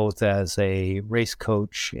certifications both as a race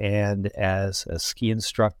coach and as a ski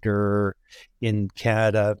instructor in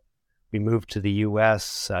Canada. We moved to the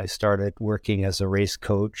U.S. I started working as a race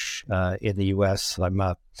coach in the U.S. I'm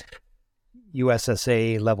a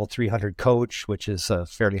USSA level 300 coach, which is a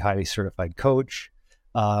fairly highly certified coach.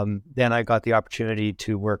 Then I got the opportunity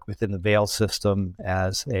to work within the Vail system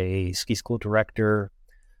as a ski school director,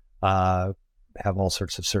 have all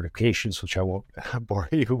sorts of certifications, which I won't bore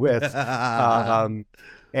you with,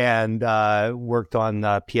 and worked on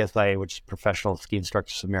PSIA, which is Professional Ski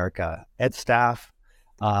Instructors America Ed staff.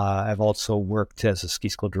 I've also worked as a ski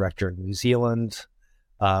school director in New Zealand.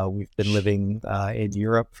 We've been living in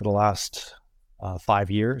Europe for the last 4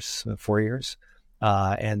 years.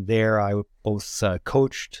 And there I both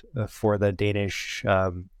coached for the Danish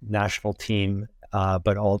national team,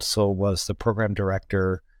 but also was the program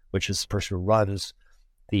director, which is the person who runs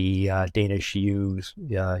the Danish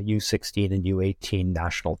U16 and U18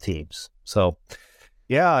 national teams. So,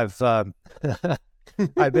 yeah, I've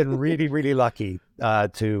I've been really, really lucky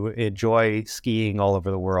to enjoy skiing all over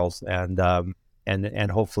the world,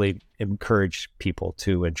 and hopefully encourage people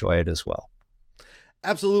to enjoy it as well.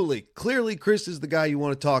 Absolutely. Clearly, Chris is the guy you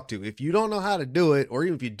want to talk to. If you don't know how to do it, or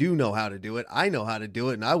even if you do know how to do it, I know how to do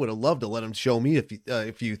it, and I would have loved to let him show me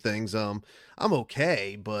a few things. I'm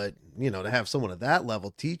okay, but to have someone at that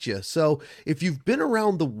level teach you. So, if you've been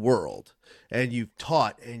around the world and you've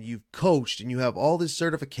taught and you've coached and you have all this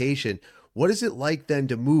certification, what is it like then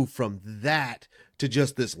to move from that to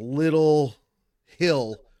just this little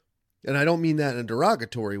hill? And I don't mean that in a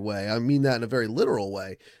derogatory way. I mean that in a very literal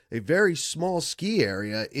way. A very small ski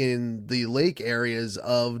area in the lake areas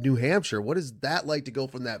of New Hampshire. What is that like to go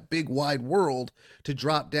from that big wide world to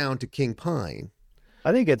drop down to King Pine?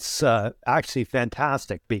 I think it's actually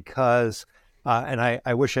fantastic because, and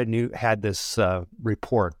I wish I had this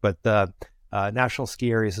report, but the National Ski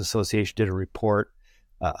Areas Association did a report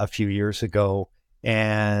a few years ago,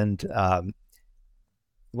 and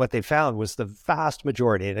what they found was the vast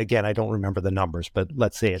majority, and again, I don't remember the numbers, but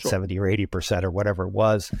let's say it's 70 or 80% or whatever it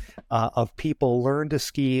was, of people learn to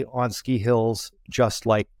ski on ski hills just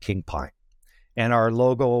like King Pine. And our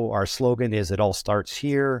logo, our slogan is "It all starts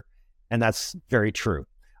here," and that's very true.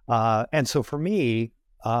 And so for me,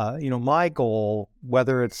 my goal,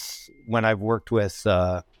 whether it's when I've worked with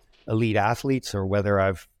elite athletes or whether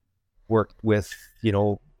I've worked with,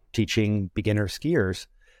 teaching beginner skiers,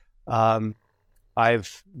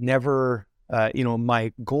 I've never,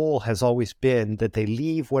 my goal has always been that they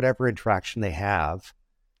leave whatever interaction they have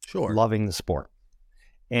loving the sport.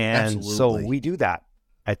 And Absolutely. So we do that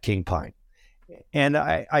at King Pine. And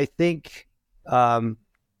I think the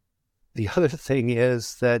other thing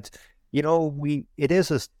is that, it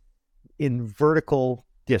is in vertical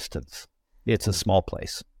distance. It's a small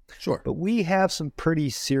place. Sure. But we have some pretty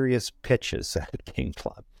serious pitches at King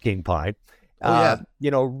Pine. Oh,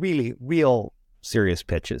 yeah. Really real serious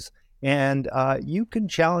pitches. And you can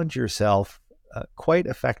challenge yourself quite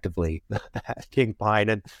effectively at King Pine.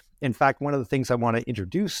 And in fact, one of the things I want to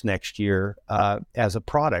introduce next year as a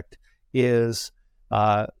product is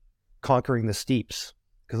conquering the steeps.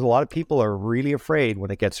 Because a lot of people are really afraid when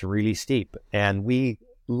it gets really steep. And we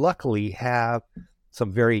luckily have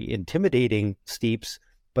some very intimidating steeps,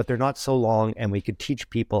 but they're not so long, and we could teach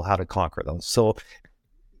people how to conquer those. So,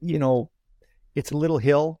 it's a little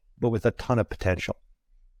hill, but with a ton of potential.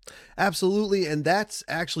 Absolutely. And that's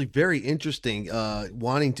actually very interesting,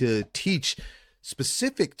 wanting to teach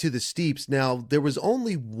specific to the steeps. Now, there was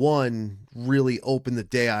only one really open the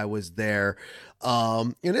day I was there.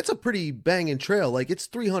 And it's a pretty banging trail. Like, it's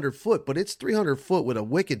 300 foot, but it's 300 foot with a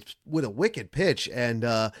wicked pitch. And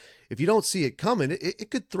if you don't see it coming, it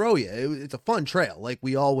could throw you. It's a fun trail. Like,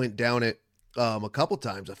 we all went down it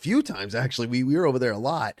a few times, actually. We were over there a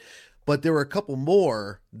lot. But there were a couple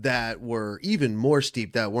more that were even more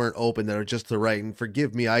steep that weren't open, that are just to the right. And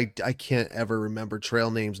forgive me, I can't ever remember trail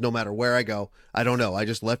names no matter where I go. I don't know. I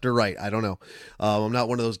just left or right. I don't know. I'm not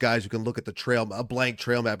one of those guys who can look at a blank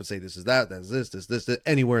trail map and say, this is that, that's this,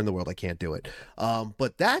 anywhere in the world. I can't do it.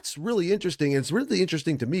 But that's really interesting. And it's really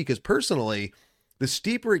interesting to me because personally, the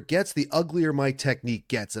steeper it gets, the uglier my technique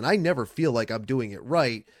gets. And I never feel like I'm doing it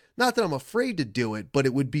right. Not that I'm afraid to do it, but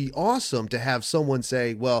it would be awesome to have someone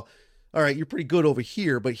say, well, all right, you're pretty good over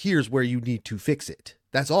here, but here's where you need to fix it.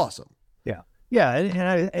 That's awesome. Yeah. Yeah.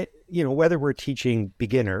 And I whether we're teaching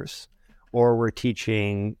beginners or we're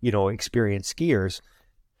teaching, experienced skiers,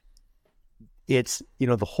 it's,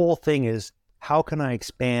 the whole thing is, how can I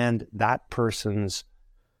expand that person's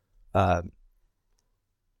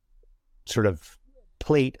sort of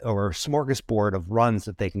plate or smorgasbord of runs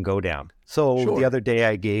that they can go down? So The other day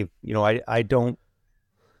I gave, I don't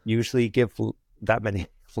usually give that many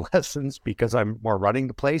lessons because I'm more running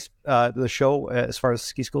the show as far as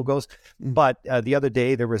ski school goes. But the other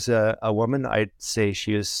day there was a woman, I'd say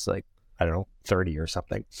she was like, I don't know, 30 or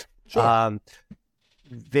something. Sure.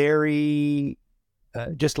 Very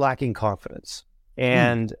just lacking confidence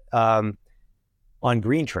and on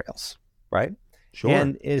green trails, right? Sure.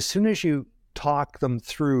 And as soon as you talk them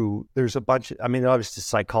through, there's a bunch of, obviously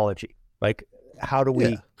psychology, like how do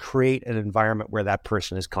we create an environment where that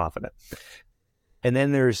person is confident? And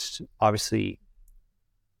then there's obviously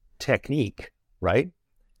technique, right?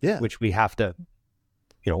 Yeah. Which we have to,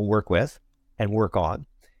 work with and work on.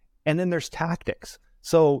 And then there's tactics.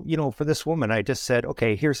 So, for this woman, I just said,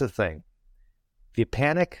 okay, here's the thing. If you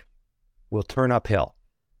panic, we'll turn uphill.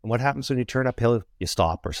 And what happens when you turn uphill? You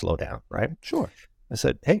stop or slow down, right? Sure. I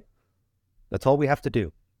said, hey, that's all we have to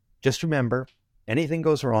do. Just remember, anything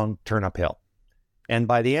goes wrong, turn uphill. And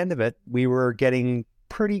by the end of it, we were getting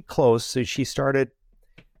pretty close. So she started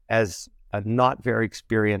as a not very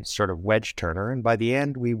experienced sort of wedge turner. And by the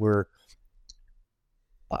end, we were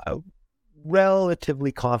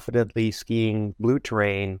relatively confidently skiing blue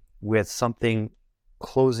terrain with something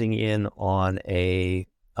closing in on a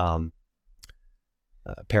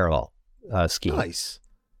parallel ski. Nice.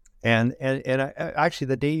 And I, actually,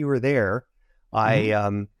 the day you were there,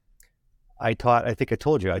 I taught. I think I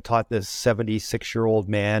told you I taught this 76-year-old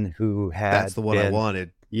man who had. That's the one I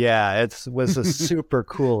wanted. Yeah, it was a super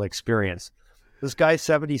cool experience. This guy's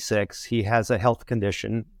 76. He has a health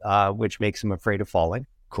condition which makes him afraid of falling.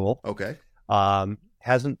 Cool. Okay.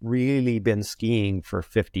 Hasn't really been skiing for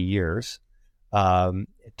 50 years.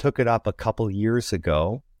 Took it up a couple years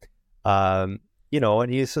ago. And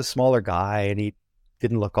he's a smaller guy and he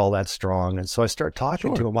didn't look all that strong. And so I start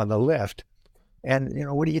talking to him on the lift. And,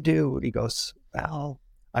 what do you do? And he goes, well,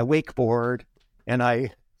 I wakeboard and I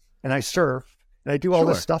surf and I do all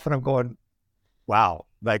this stuff. And I'm going, wow,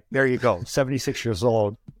 like, there you go. 76 years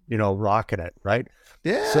old, rocking it. Right.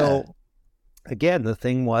 Yeah. So again, the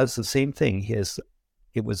thing was the same thing.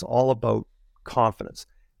 It was all about confidence.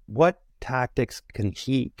 What tactics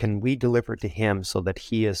can we deliver to him so that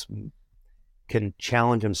he can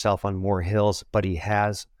challenge himself on more hills, but he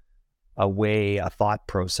has a thought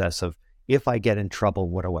process of, if I get in trouble,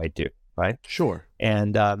 what do I do? Right. Sure.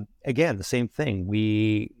 And again, the same thing.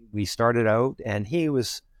 We started out and he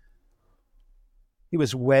was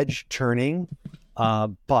wedge turning,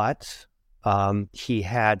 but he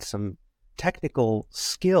had some technical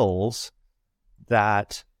skills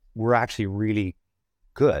that were actually really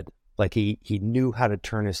good. Like he knew how to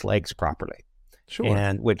turn his legs properly. Sure.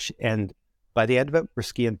 And by the end of it, we're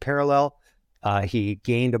skiing parallel. He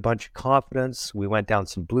gained a bunch of confidence. We went down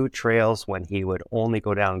some blue trails when he would only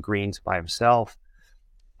go down greens by himself.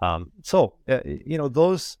 Those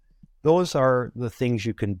are the things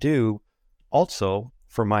you can do. Also,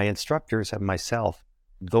 for my instructors and myself,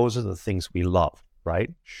 those are the things we love,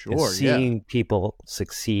 right? Sure. Is seeing people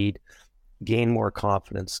succeed, gain more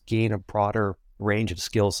confidence, gain a broader range of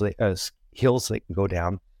skills, hills they can go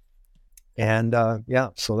down. And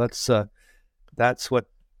so that's what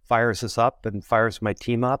fires us up and fires my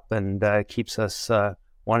team up and keeps us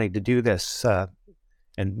wanting to do this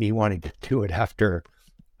and me wanting to do it after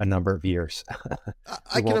a number of years.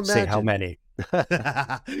 I can imagine. Say how many.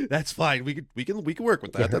 That's fine. We can work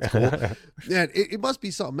with that. That's cool. Yeah, it must be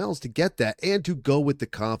something else to get that and to go with the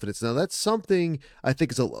confidence. Now that's something I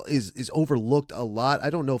think is overlooked a lot. I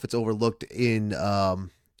don't know if it's overlooked in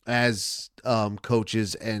as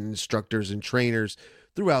coaches and instructors and trainers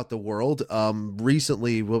throughout the world.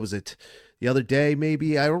 Recently, what was it? The other day,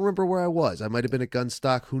 maybe, I don't remember where I was. I might have been at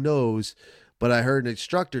Gunstock, who knows? But I heard an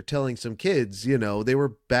instructor telling some kids, they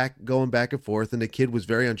were going back and forth, and the kid was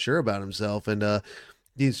very unsure about himself. And the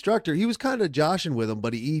instructor, he was kind of joshing with him,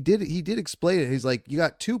 but he did explain it. He's like, you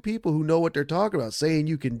got two people who know what they're talking about saying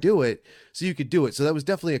you can do it, so you could do it. So that was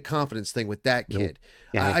definitely a confidence thing with that kid.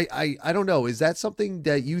 Yeah. I don't know. Is that something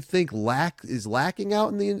that you think is lacking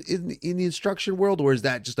out in the instruction world, or is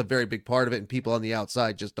that just a very big part of it and people on the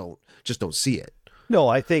outside just don't see it? No,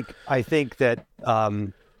 I think that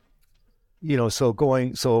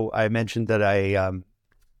so I mentioned that I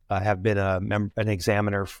have been an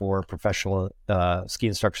examiner for Professional Ski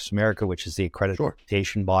Instructors America, which is the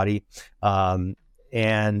accreditation body.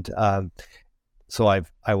 So I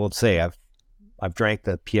will say I've drank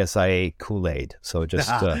the PSIA Kool-Aid. So just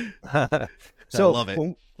so I love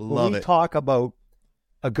it. When we talk about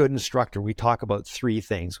a good instructor, we talk about three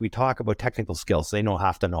things. We talk about technical skills. They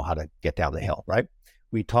have to know how to get down the hill, right?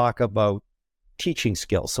 We talk about teaching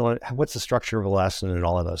skills. So what's the structure of a lesson and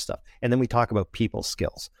all of those stuff. And then we talk about people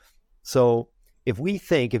skills. So if you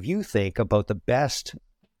think about the best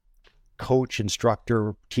coach,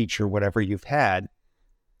 instructor, teacher, whatever you've had,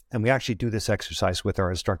 and we actually do this exercise with our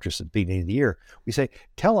instructors at the beginning of the year, we say,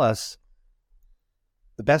 tell us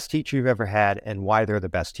the best teacher you've ever had and why they're the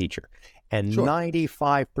best teacher. And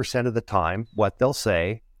 95% of the time, what they'll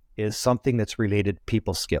say is something that's related to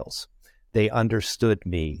people skills. They understood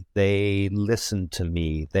me. They listened to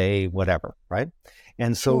me. They whatever, right?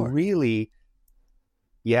 And so really,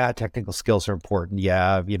 technical skills are important. You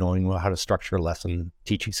know how to structure a lesson.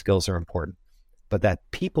 Teaching skills are important. But that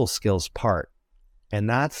people skills part, and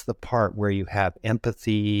that's the part where you have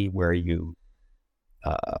empathy, where you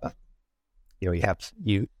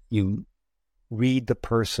read the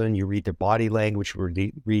person, you read their body language,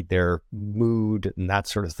 read their mood and that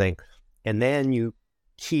sort of thing. And then you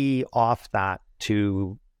key off that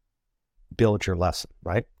to build your lesson,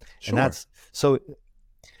 right? Sure. And that's so,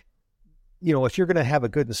 if you're going to have a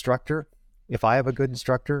good instructor, if I have a good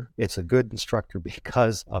instructor, it's a good instructor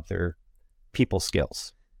because of their people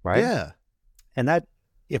skills, right? Yeah. And that,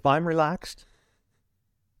 if I'm relaxed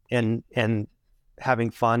and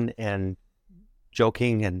having fun and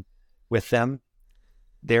joking and with them,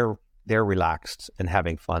 they're they're relaxed and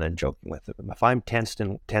having fun and joking with them. If I'm tense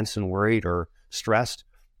and worried or stressed,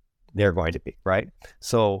 they're going to be, right?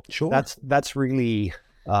 So Sure. that's really,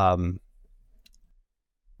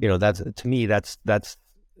 that's, to me, that's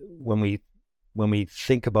when we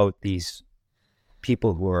think about these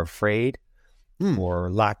people who are afraid or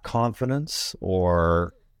lack confidence,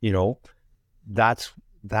 or, that's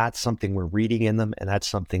something we're reading in them, and that's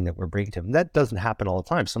something that we're bringing to them. That doesn't happen all the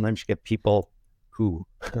time. Sometimes you get people who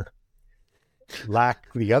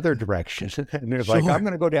lack the other direction, and they're like, I'm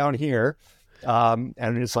going to go down here. And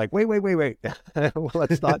it's like, wait. Well,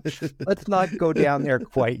 let's not go down there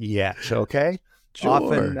quite yet. Okay.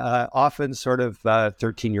 Sure. Often sort of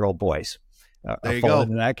 13-year-old boys fall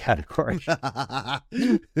into that category.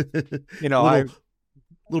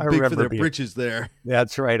 Little big for their britches there.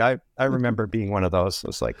 That's right. I remember being one of those. I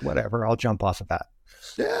was like, whatever, I'll jump off of that.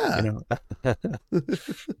 Yeah.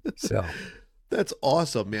 So that's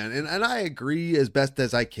awesome, man. And I agree as best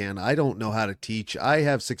as I can. I don't know how to teach. I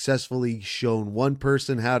have successfully shown one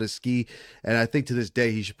person how to ski, and I think to this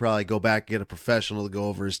day he should probably go back and get a professional to go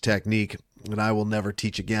over his technique, and I will never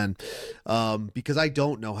teach again because I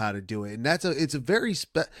don't know how to do it. And it's a very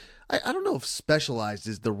I don't know if specialized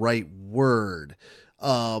is the right word,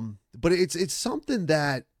 but it's something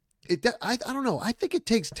that I don't know. I think it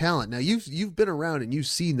takes talent. Now you've been around and you've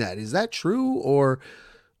seen that. Is that true or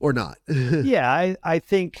not? Yeah, I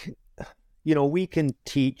think, we can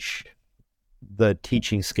teach the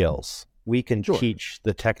teaching skills. We can teach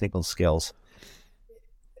the technical skills.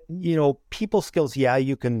 People skills, yeah,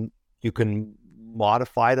 you can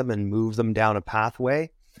modify them and move them down a pathway.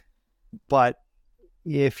 But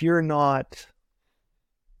if you're not,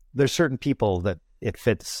 there's certain people that it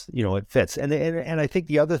fits, it fits. And I think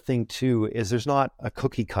the other thing too is there's not a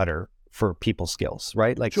cookie cutter for people skills,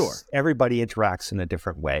 right? Like everybody interacts in a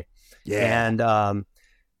different way. Yeah. And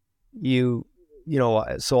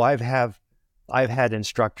so I've had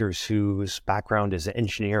instructors whose background is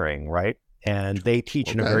engineering, right? And they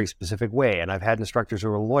teach in a very specific way. And I've had instructors who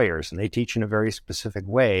are lawyers, and they teach in a very specific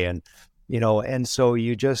way. And and so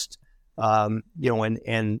you just and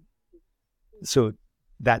so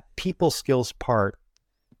that people skills part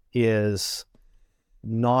is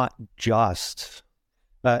not just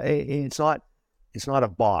it's not a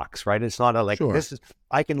box, right? It's not this is,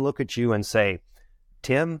 I can look at you and say,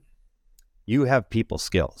 Tim, you have people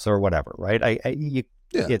skills or whatever, right?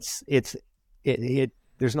 There's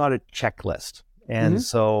not a checklist. And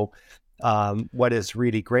so what is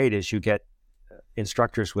really great is you get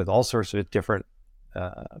instructors with all sorts of different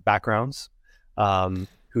backgrounds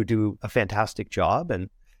who do a fantastic job.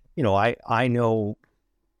 And, I know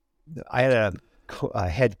I had a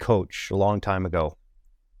head coach a long time ago,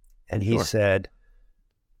 and he said,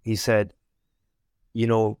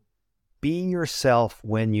 be yourself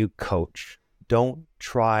when you coach. Don't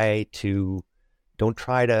try to,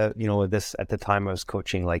 this at the time I was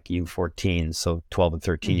coaching like U14, so 12 and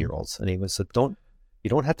 13-year-olds. And he was said, you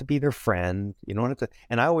don't have to be their friend. You don't have to.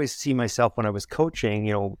 And I always see myself when I was coaching,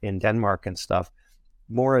 in Denmark and stuff,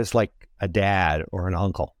 more as like a dad or an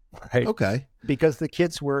uncle, right? Okay. Because the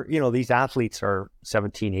kids were, these athletes are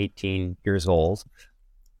 17, 18 years old.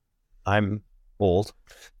 I'm old.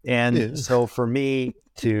 And so for me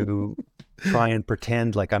to try and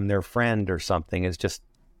pretend like I'm their friend or something is just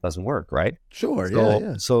doesn't work, right?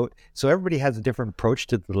 Sure. So everybody has a different approach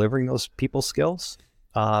to delivering those people skills.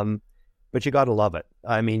 But you got to love it.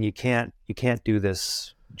 I mean, you can't do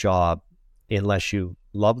this job unless you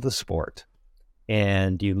love the sport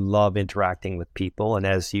and you love interacting with people. And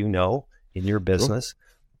as you know, in your business,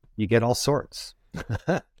 you get all sorts,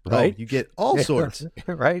 right? Oh, you get all sorts,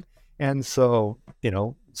 right? And so,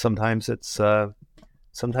 sometimes it's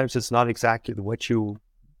not exactly what you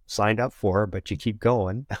signed up for, but you keep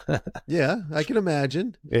going. Yeah, I can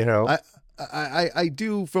imagine. I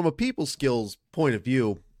do from a people skills point of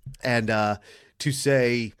view, and to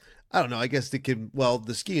say, I don't know, I guess the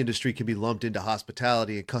ski industry can be lumped into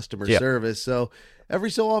hospitality and customer service. So every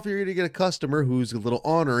so often you're going to get a customer who's a little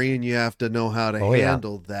ornery, and you have to know how to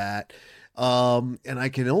handle that. And I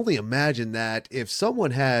can only imagine that if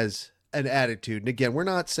someone has an attitude, and again, we're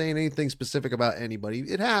not saying anything specific about anybody,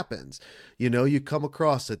 it happens, you come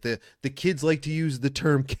across it. The kids like to use the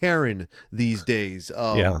term Karen these days.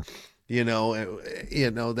 That's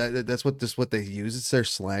what they use. It's their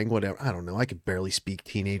slang, whatever. I don't know. I can barely speak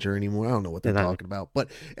teenager anymore. I don't know what they're talking about. But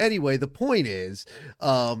anyway, the point is,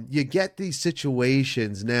 you get these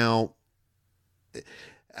situations now.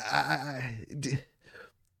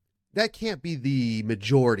 That can't be the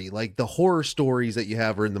majority. Like the horror stories that you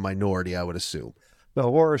have are in the minority, I would assume. The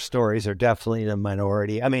horror stories are definitely the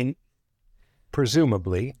minority. I mean,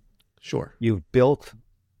 presumably, Sure. You've built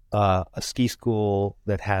a ski school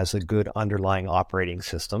that has a good underlying operating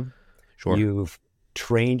system. Sure. You've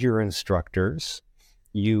trained your instructors.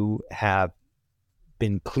 You have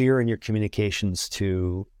been clear in your communications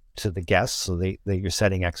to the guests, so that you're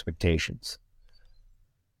setting expectations.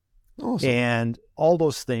 Awesome. And all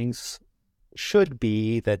those things should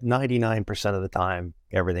be that 99% of the time,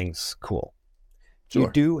 everything's cool. Sure.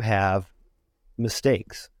 You do have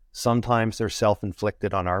mistakes. Sometimes they're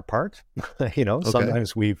self-inflicted on our part.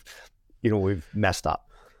 Sometimes we've messed up.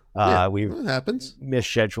 It happens.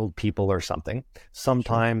 Misscheduled people or something.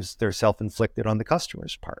 Sometimes they're self-inflicted on the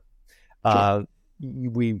customer's part. Sure.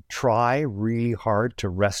 We try really hard to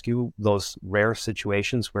rescue those rare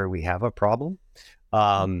situations where we have a problem.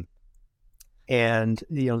 And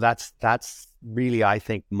that's really, I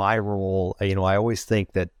think, my role. I always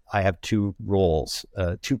think that I have two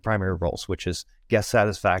primary roles, which is guest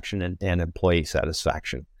satisfaction and employee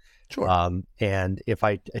satisfaction. Sure. And if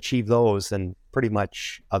I achieve those, then pretty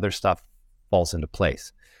much other stuff falls into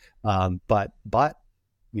place. But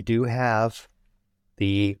we do have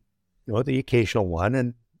the occasional one,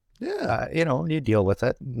 and you deal with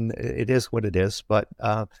it. It is what it is. But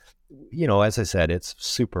as I said, it's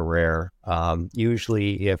super rare.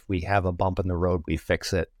 Usually, if we have a bump in the road, we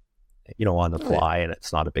fix it, on the fly, and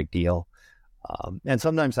it's not a big deal. And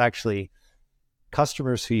sometimes, actually,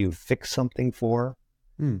 customers who you fix something for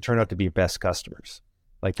turn out to be your best customers.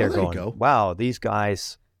 Like they're going, wow, these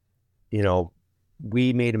guys,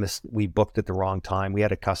 we made a mistake. We booked at the wrong time. We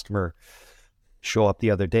had a customer show up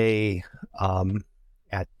the other day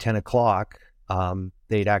at 10 o'clock.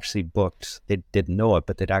 They'd actually booked, they didn't know it,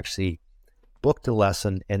 but they'd actually booked a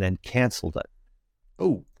lesson and then canceled it.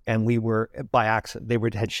 Oh. And we were, by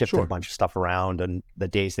accident, had shifted a bunch of stuff around and the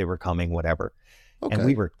days they were coming, whatever. Okay. And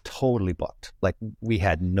we were totally booked. Like we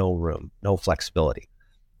had no room, no flexibility.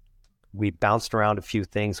 We bounced around a few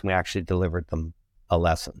things and we actually delivered them a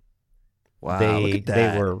lesson. Wow, look at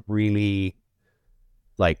that. They were really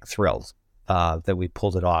thrilled that we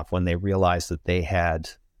pulled it off when they realized that they had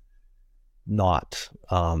not,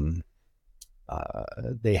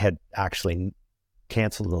 they had actually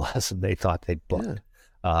canceled the lesson they thought they'd booked.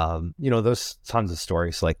 Yeah. There's tons of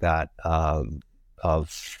stories like that of,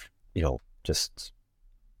 just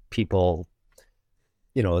people,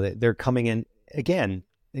 they're coming in again,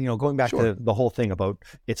 going back to the whole thing about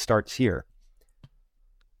it starts here.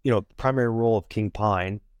 Primary role of King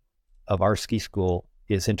Pine, of our ski school,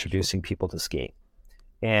 is introducing people to skiing.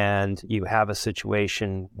 And you have a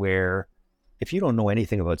situation where if you don't know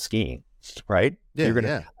anything about skiing, right? Yeah, you're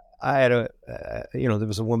gonna, I had there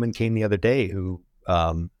was a woman came the other day who,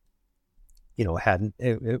 wanted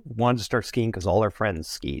to start skiing because all her friends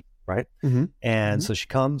skied, right? Mm-hmm. And so she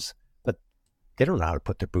comes, but they don't know how to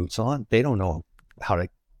put their boots on. They don't know how to,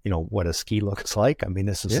 what a ski looks like. I mean,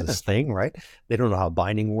 this is this thing, right? They don't know how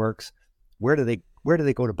binding works. Where do they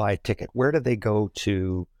go to buy a ticket? Where do they go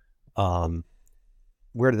to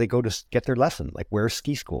get their lesson? Like, where's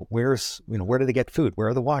ski school? Where do they get food? Where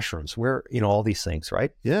are the washrooms? Where, all these things, right?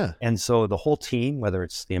 Yeah. And so the whole team, whether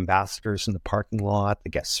it's the ambassadors in the parking lot, the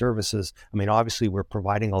guest services, I mean, obviously we're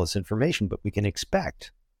providing all this information, but we can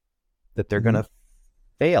expect that they're going to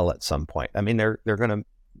fail at some point. I mean, they're going to,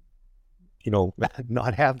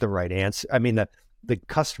 not have the right answer. I mean, the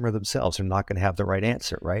customer themselves are not going to have the right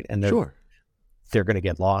answer, right? And they're going to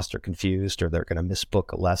get lost or confused, or they're going to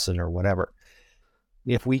misbook a lesson or whatever.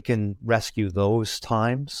 If we can rescue those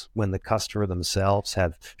times when the customer themselves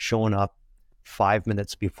have shown up 5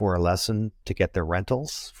 minutes before a lesson to get their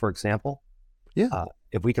rentals, for example,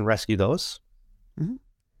 if we can rescue those,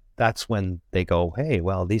 that's when they go, hey,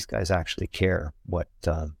 well, these guys actually care what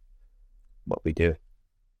we do.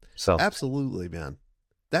 So absolutely, man.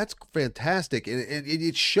 That's fantastic. And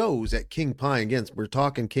it shows at King Pine. Again, we're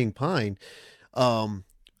talking King Pine.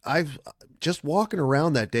 I've just walking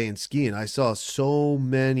around that day and skiing, I saw so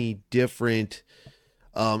many different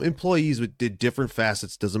employees did different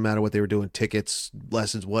facets. Doesn't matter what they were doing, tickets,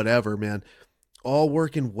 lessons, whatever, man, all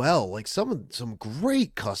working well. Like some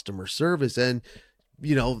great customer service, and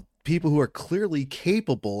people who are clearly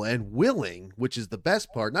capable and willing, which is the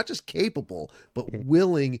best part, not just capable, but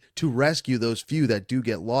willing to rescue those few that do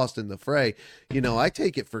get lost in the fray. I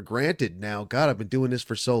take it for granted now. God, I've been doing this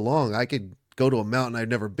for so long. I could go to a mountain I've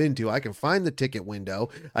never been to. I can find the ticket window.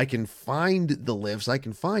 I can find the lifts. I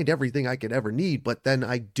can find everything I could ever need, but then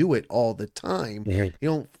I do it all the time. You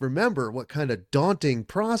don't remember what kind of daunting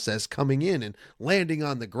process coming in and landing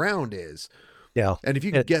on the ground is. Yeah. And if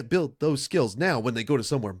you can build those skills now, when they go to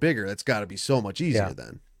somewhere bigger, that's got to be so much easier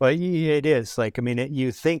then. But it is like, I mean,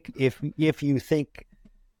 you think if you think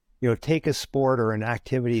take a sport or an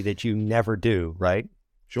activity that you never do, right?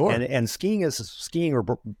 Sure. And skiing or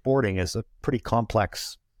boarding is a pretty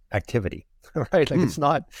complex activity, right? Like it's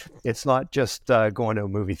not just going to a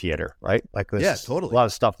movie theater, right? Like there's totally. a lot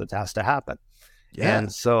of stuff that has to happen. Yeah.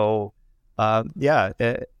 And so, I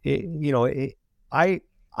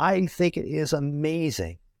think it is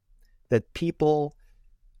amazing that people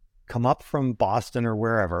come up from Boston or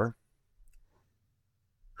wherever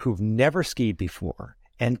who've never skied before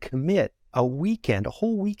and commit a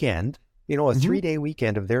whole weekend, a 3-day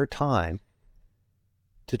weekend of their time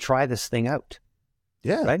to try this thing out.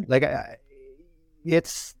 Yeah. Right. Like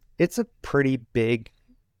it's a pretty big,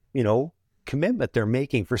 commitment they're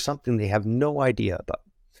making for something they have no idea about.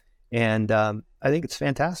 And I think it's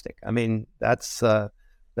fantastic. I mean, I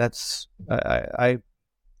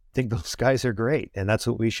think those guys are great, and that's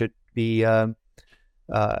what we should be,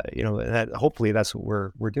 hopefully that's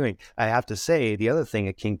what we're doing. I have to say, the other thing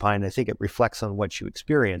at King Pine, I think it reflects on what you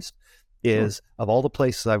experienced, is of all the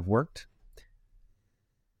places I've worked,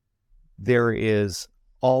 there is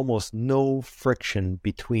almost no friction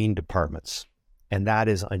between departments. And that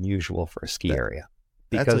is unusual for a ski area.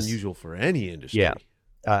 That's unusual for any industry. Yeah.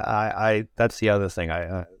 That's the other thing.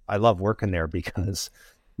 I love working there because,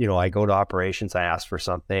 I go to operations, I ask for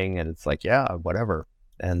something and it's like, yeah, whatever.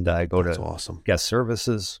 And I go to awesome. Guest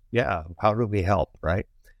services. Yeah. How do we help? Right.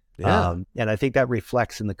 Yeah. And I think that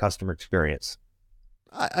reflects in the customer experience.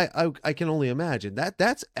 I can only imagine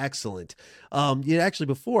that's excellent. Actually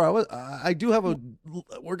before we're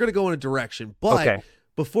going to go in a direction, but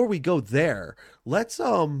before we go there, let's,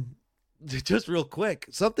 just real quick,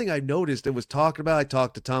 something I noticed and was talking about, I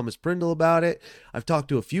talked to Thomas Prindle about it. I've talked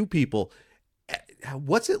to a few people.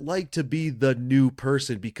 What's it like to be the new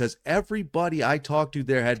person? Because everybody I talked to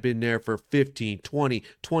there had been there for 15, 20,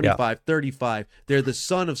 25, 35. They're the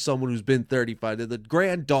son of someone who's been 35. They're the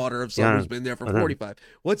granddaughter of someone who's been there for 45.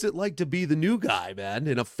 What's it like to be the new guy, man,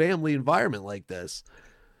 in a family environment like this?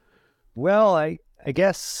 Well, I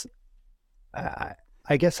guess I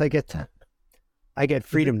get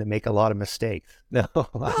freedom to make a lot of mistakes. No,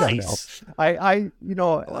 nice. I don't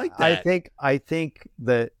know. I like that. I think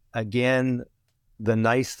that, again, the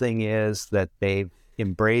nice thing is that they've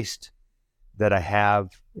embraced that I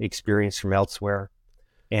have experience from elsewhere,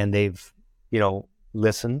 and they've,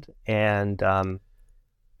 listened and I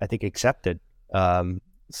think accepted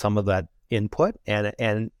some of that input and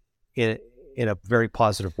in a very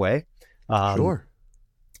positive way. Sure.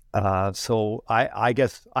 So I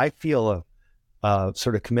guess I feel a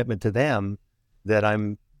sort of commitment to them that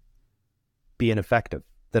I'm being effective,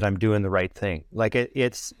 that I'm doing the right thing. Like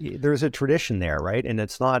there's a tradition there, right? And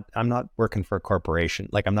I'm not working for a corporation.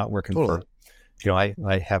 Like I'm not working for, I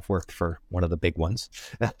have worked for one of the big ones.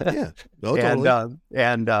 Yeah. No, totally.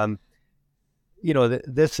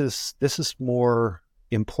 This is more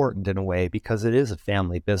important in a way because it is a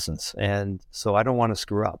family business. And so I don't want to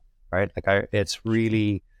screw up, right? Like it's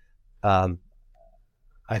really,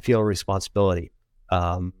 I feel a responsibility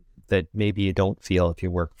that maybe you don't feel if you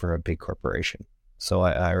work for a big corporation. So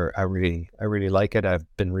I really like it. I've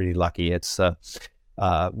been really lucky. It's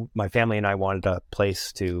my family and I wanted a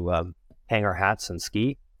place to hang our hats and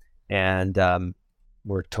ski, and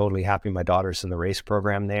we're totally happy. My daughter's in the race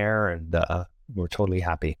program there, and we're totally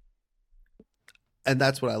happy. And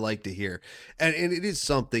that's what I like to hear. And it is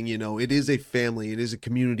something, it is a family, it is a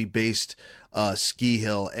community-based ski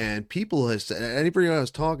hill. And anybody I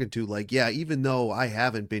was talking to, like, yeah, even though I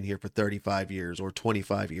haven't been here for 35 years or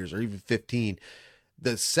 25 years or even 15,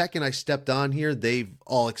 the second I stepped on here, they've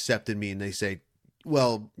all accepted me and they say,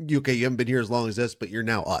 well, you haven't been here as long as this, but you're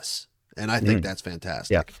now us. And I think that's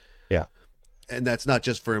fantastic. Yeah. And that's not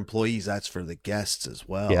just for employees, that's for the guests as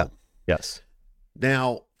well. Yeah. Yes.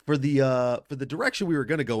 Now, for the direction we were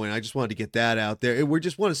going to go in, I just wanted to get that out there. And we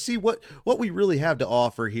just want to see what we really have to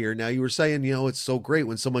offer here. Now, you were saying, it's so great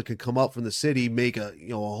when someone can come up from the city, make a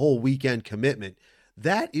whole weekend commitment.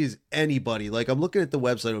 That is anybody. Like, I'm looking at the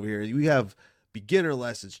website over here. We have beginner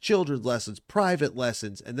lessons, children's lessons, private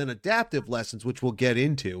lessons, and then adaptive lessons, which we'll get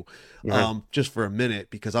into just for a minute,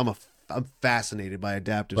 because I'm fascinated by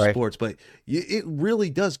adaptive sports, but it really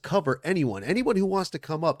does cover anyone who wants to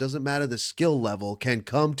come up. Doesn't matter the skill level, can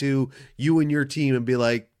come to you and your team and be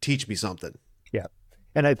like, teach me something. Yeah.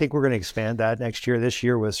 And I think we're going to expand that next year. This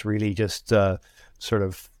year was really just sort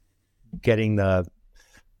of getting the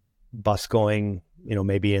bus going,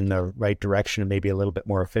 maybe in the right direction and maybe a little bit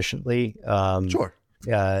more efficiently. Sure.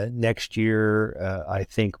 Next year, I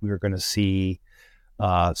think we're going to see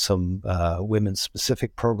some women's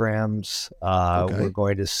specific programs. We're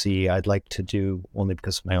going to see, I'd like to do, only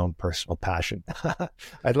because of my own personal passion,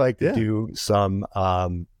 I'd like to do some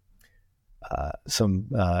some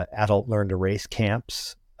adult learn to race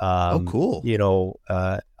camps. Oh, cool.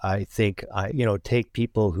 I think take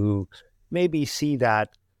people who maybe see that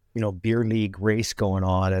beer league race going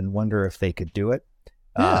on and wonder if they could do it.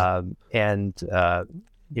 Yeah. And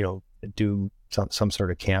do some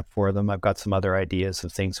sort of camp for them. I've got some other ideas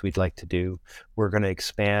of things we'd like to do. We're going to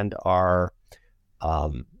expand our,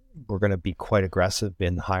 we're going to be quite aggressive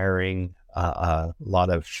in hiring a lot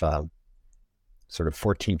of sort of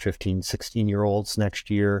 14, 15, 16-year-olds next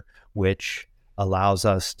year, which allows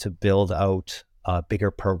us to build out bigger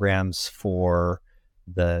programs for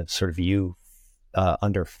the sort of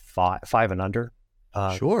under five and under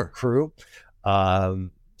Sure. crew.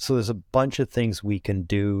 So there's a bunch of things we can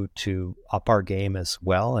do to up our game as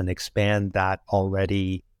well and expand that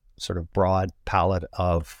already sort of broad palette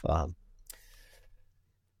of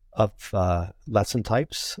lesson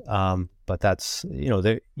types. But that's,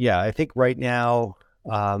 I think right now,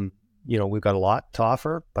 we've got a lot to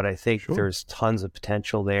offer, but I think there's tons of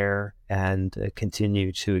potential there and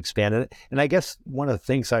continue to expand it. And I guess one of the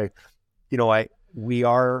things we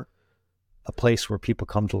are a place where people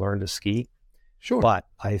come to learn to ski. Sure. But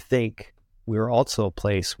I think we're also a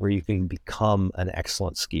place where you can become an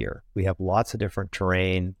excellent skier. We have lots of different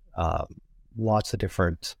terrain, lots of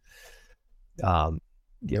different,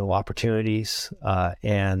 opportunities.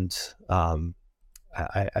 And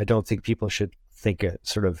I don't think people should think a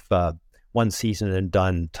sort of one season and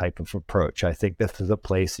done type of approach. I think this is a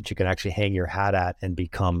place that you can actually hang your hat at and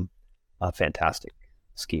become a fantastic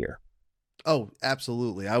skier. Oh,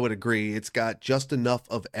 absolutely. I would agree. It's got just enough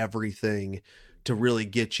of everything to really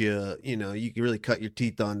get you, you can really cut your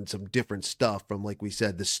teeth on some different stuff from, like we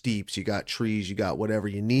said, the steeps, you got trees, you got whatever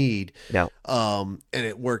you need. Yeah. And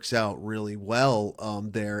it works out really well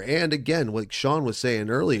there. And again, like Sean was saying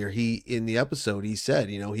earlier, in the episode, he said,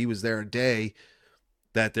 he was there a day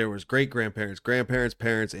that there was great-grandparents, grandparents,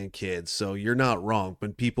 parents, and kids. So you're not wrong.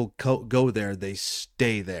 When people go there, they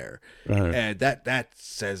stay there. Uh-huh. And that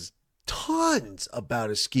says tons about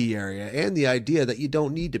a ski area and the idea that you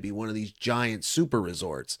don't need to be one of these giant super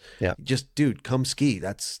resorts. Yeah. Just, dude, come ski.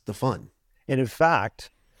 That's the fun. And in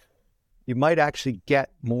fact, you might actually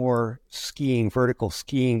get more vertical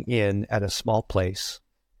skiing in at a small place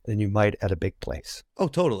than you might at a big place. Oh,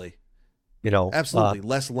 totally. Absolutely.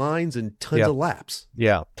 Less lines and tons of laps.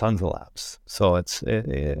 Yeah, tons of laps. So it's,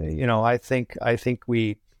 I think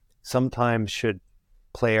we sometimes should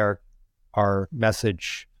play our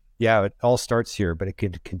message. Yeah, it all starts here, but it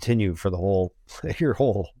could continue for your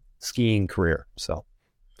whole skiing career. So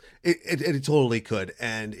it totally could,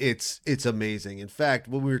 and it's amazing. In fact,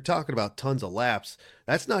 when we were talking about tons of laps,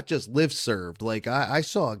 that's not just lift served. Like I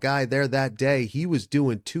saw a guy there that day. He was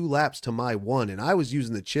doing 2 laps to my 1, and I was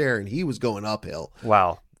using the chair, and he was going uphill.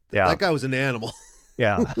 Wow, yeah, that guy was an animal.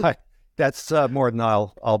 Yeah, that's more than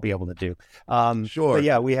I'll be able to do. Sure, but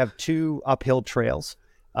yeah, we have 2 uphill trails.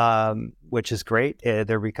 Which is great.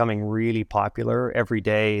 They're becoming really popular. Every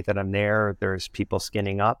day that I'm there, there's people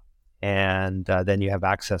skinning up, and then you have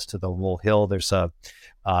access to the whole hill. There's a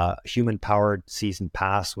human-powered season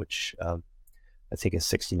pass, which I think is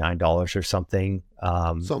 $69 or something.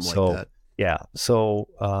 Something like that. Yeah. So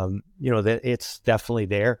it's definitely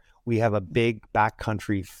there. We have a big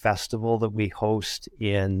backcountry festival that we host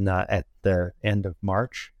at the end of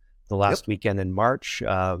March, the last weekend in March.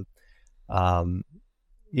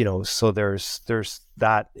 So there's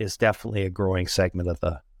that is definitely a growing segment of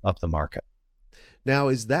the market. Now,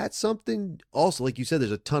 is that something also, like you said,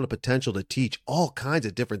 there's a ton of potential to teach all kinds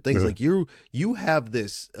of different things. Mm-hmm. Like you have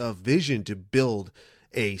this vision to build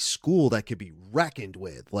a school that could be reckoned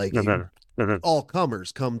with, like all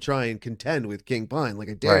comers come try and contend with King Pine. Like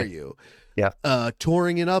I dare you. Yeah.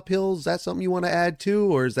 Touring in uphills, is that something you want to add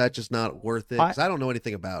to, or is that just not worth it? Because I don't know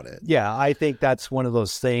anything about it. Yeah, I think that's one of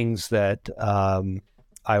those things that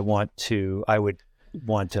I would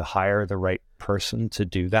want to hire the right person to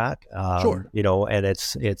do that. Sure. And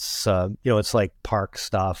it's like park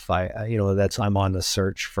stuff. I'm on the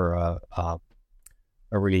search for a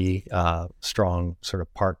really strong sort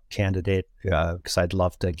of park candidate because I'd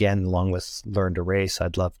love to, again, along with Learn to Race,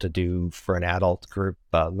 I'd love to do for an adult group,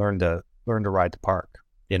 learn to ride the park,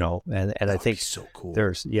 and I think so cool.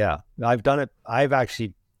 I've done it. I've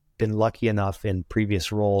actually been lucky enough in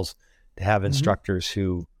previous roles to have instructors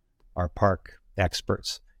who are park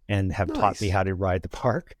experts and have taught me how to ride the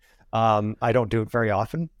park. I don't do it very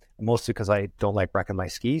often, mostly because I don't like wrecking my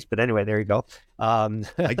skis. But anyway, there you go. I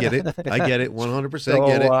get it. 100%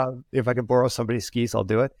 get it. If I can borrow somebody's skis, I'll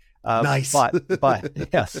do it. Nice. But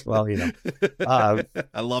yes, well,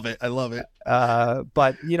 I love it.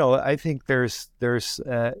 But I think there's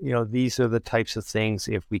these are the types of things,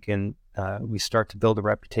 if we can we start to build a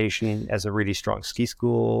reputation as a really strong ski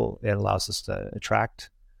school. It allows us to attract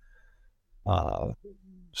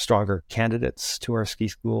stronger candidates to our ski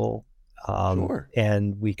school. Sure.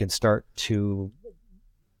 And we can start to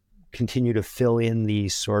continue to fill in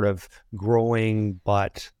these sort of growing,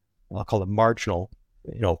 but I'll call it marginal,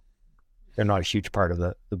 they're not a huge part of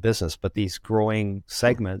the business, but these growing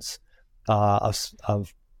segments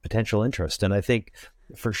of potential interest. And I think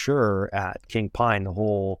for sure at King Pine, the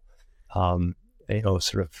whole,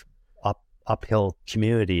 sort of uphill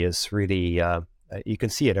community is really, you can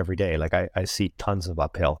see it every day. Like I see tons of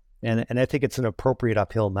uphill, and I think it's an appropriate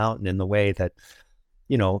uphill mountain in the way that,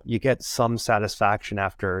 you get some satisfaction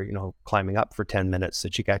after, climbing up for 10 minutes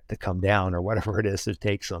that you get to come down or whatever it is it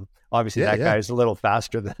takes them. Obviously that guy's a little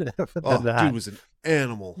faster than that. Dude was an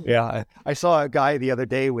animal. Yeah. I saw a guy the other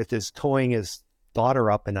day with towing his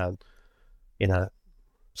daughter up in a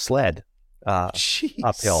sled,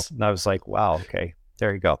 uphill. And I was like, wow, okay,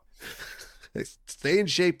 there you go. Stay in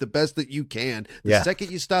shape the best that you can. The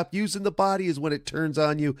second you stop using the body is when it turns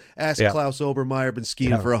on you. Ask Klaus Obermeyer, been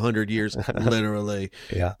skiing for 100 years, literally.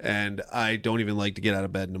 Yeah. And I don't even like to get out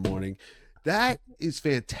of bed in the morning. That is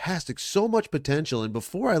fantastic. So much potential. And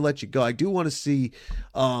before I let you go, I do want to see,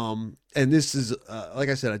 and this is, like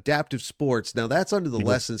I said, adaptive sports. Now that's under the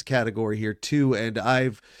lessons category here too. And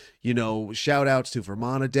I've, shout outs to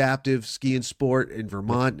Vermont Adaptive Ski and Sport in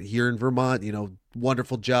Vermont, here in Vermont,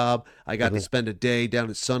 wonderful job. I got to spend a day down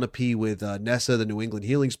at Sunapee with NESA, the New England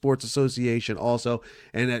Healing Sports Association also.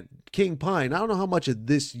 And at King Pine, I don't know how much of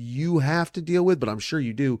this you have to deal with, but I'm sure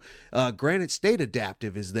you do. Granite State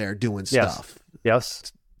Adaptive is there doing stuff.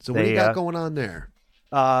 Yes. So what do you got going on there?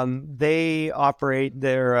 They operate,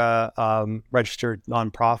 they're a registered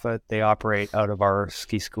nonprofit. They operate out of our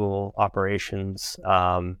ski school operations.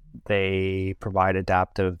 They provide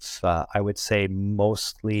adaptive, I would say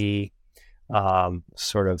mostly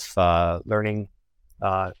sort of learning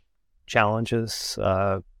challenges.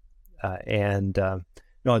 And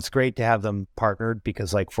it's great to have them partnered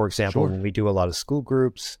because, like, for example, when we do a lot of school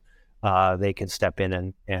groups, they can step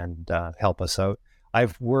in and help us out.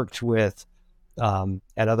 I've worked with,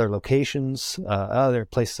 at other locations, other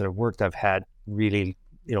places that I've worked, I've had really,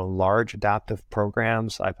 large adaptive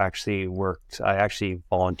programs. I actually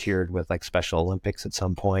volunteered with like Special Olympics at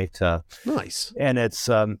some point. Nice. And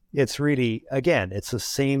it's really, again, it's the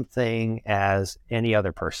same thing as any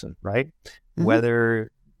other person, right? Mm-hmm.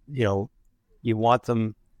 Whether, you want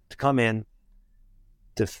them to come in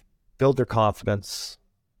to build their confidence,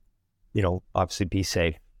 obviously be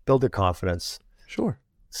safe, build their confidence. Sure.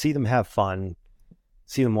 See them have fun,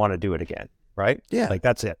 see them want to do it again, right? Yeah. Like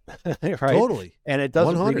that's it, right? Totally. And it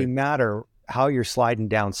doesn't 100. really matter how you're sliding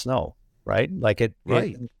down snow, right? Like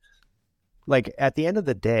like at the end of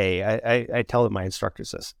the day, I tell my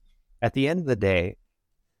instructors this, at the end of the day,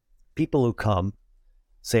 people who come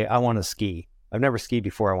say, I want to ski. I've never skied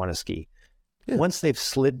before. I want to ski. Yeah. Once they've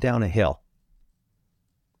slid down a hill,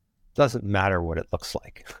 doesn't matter what it looks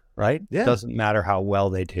like, right? Yeah. Doesn't matter how well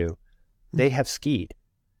they do. They have skied,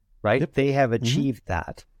 right? Yep. They have achieved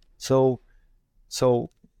that. So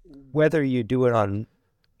whether you do it on,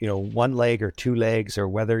 one leg or two legs, or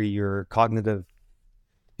whether your cognitive,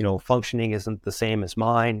 functioning isn't the same as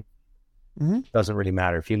mine, doesn't really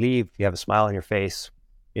matter. If you leave, you have a smile on your face,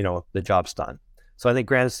 the job's done. So I think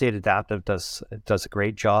Granite State Adaptive does a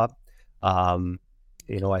great job. I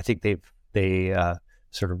think they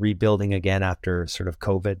sort of rebuilding again after sort of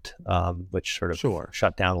COVID, which sort of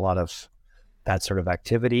shut down a lot of that sort of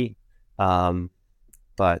activity.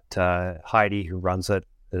 But Heidi, who runs it,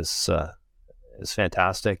 is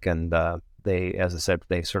fantastic. And they, as I said,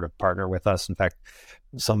 they sort of partner with us. In fact,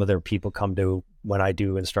 some of their people come to, when I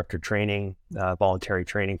do instructor training, voluntary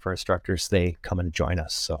training for instructors, they come and join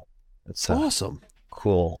us. So it's awesome.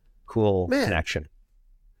 Cool connection.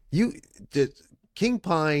 King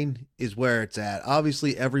Pine is where it's at.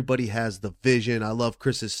 Obviously, everybody has the vision. I love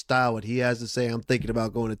Chris's style, what he has to say. I'm thinking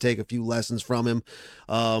about going to take a few lessons from him.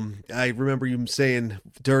 I remember you saying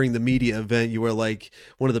during the media event, you were like,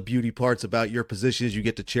 one of the beauty parts about your position is you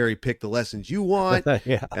get to cherry pick the lessons you want.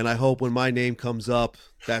 Yeah. And I hope when my name comes up,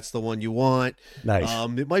 that's the one you want. Nice.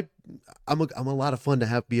 I'm a lot of fun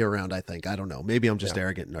to be around, I think. I don't know. Maybe I'm just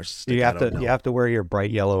arrogant and narcissistic. You have to wear your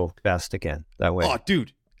bright yellow vest again. That way. Oh,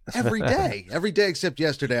 dude. Every day except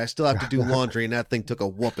yesterday. I still have to do laundry, and that thing took a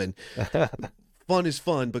whooping. Fun is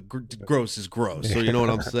fun, but gross is gross. So you know what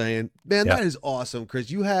I'm saying, man. That is awesome, Chris.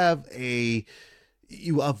 You have a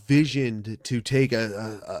vision to take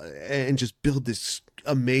and just build this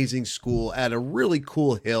amazing school at a really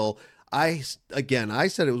cool hill. I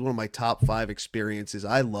said it was one of my top 5 experiences.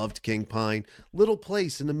 I loved King Pine. Little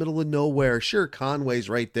place in the middle of nowhere. Sure, Conway's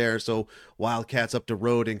right there, so Wildcat's up the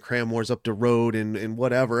road and Cranmore's up the road and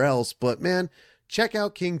whatever else. But man, check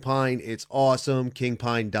out King Pine. It's awesome.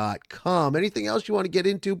 KingPine.com. Anything else you want to get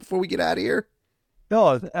into before we get out of here?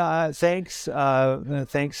 No, thanks.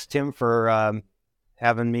 Thanks, Tim, for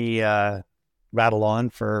having me rattle on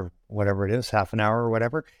for whatever it is, half an hour or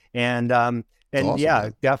whatever. And awesome, yeah,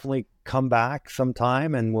 man. Definitely come back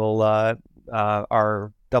sometime, and we'll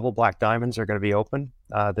our double black diamonds are going to be open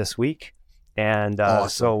this week, and awesome.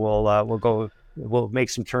 So we'll make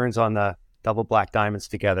some turns on the double black diamonds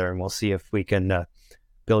together, and we'll see if we can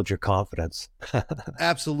build your confidence.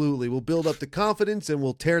 Absolutely, we'll build up the confidence, and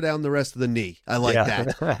we'll tear down the rest of the knee. I like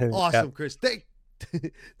that. Awesome, yeah. Chris.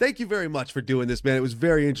 Thank you very much for doing this, man. It was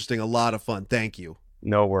very interesting, a lot of fun. Thank you.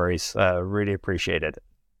 No worries. Really appreciate it.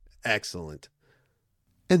 Excellent.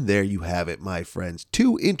 And there you have it, my friends.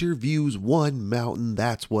 2 interviews, 1 mountain.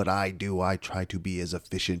 That's what I do. I try to be as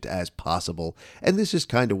efficient as possible. And this just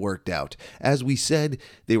kind of worked out. As we said,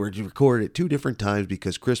 they were recorded at 2 different times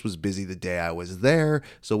because Chris was busy the day I was there,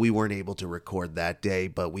 so we weren't able to record that day,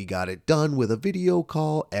 but we got it done with a video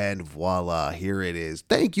call, and voila, here it is.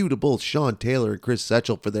 Thank you to both Sean Taylor and Chris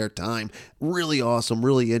Setchell for their time. Really awesome,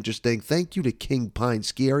 really interesting. Thank you to King Pine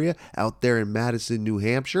Ski Area out there in Madison, New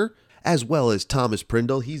Hampshire, as well as Thomas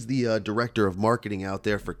Prindle. He's the director of marketing out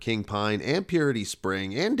there for King Pine and Purity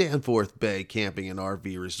Spring and Danforth Bay Camping and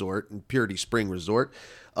RV Resort and Purity Spring Resort.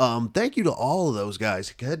 Thank you to all of those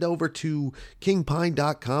guys. Head over to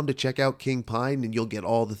kingpine.com to check out King Pine, and you'll get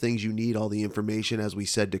all the things you need, all the information, as we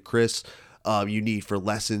said to Chris, you need for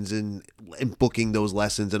lessons and booking those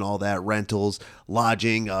lessons and all that, rentals,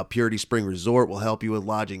 lodging. Purity Spring Resort will help you with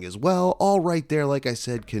lodging as well. All right there, like I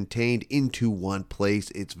said, contained into one place.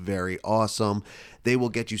 It's very awesome. They will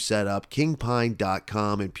get you set up.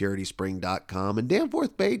 KingPine.com and PuritySpring.com and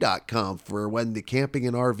DanforthBay.com for when the camping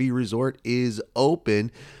and RV resort is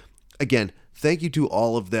open. Again, thank you to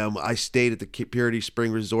all of them. I stayed at the Purity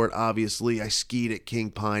Spring Resort, obviously. I skied at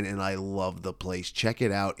King Pine, and I love the place. Check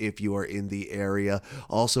it out if you are in the area.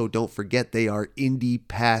 Also, don't forget they are Indy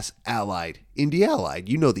Pass Allied. Indy Allied.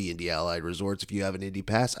 You know the Indy Allied resorts if you have an Indy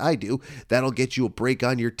Pass. I do. That'll get you a break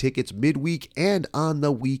on your tickets midweek and on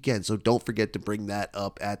the weekend, so don't forget to bring that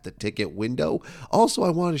up at the ticket window. Also,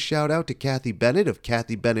 I want to shout out to Kathy Bennett of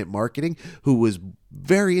Kathy Bennett Marketing, who was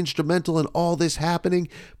very instrumental in all this happening,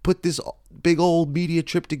 put this big old media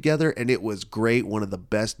trip together, and it was great. One of the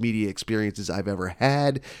best media experiences I've ever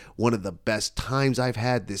had. One of the best times I've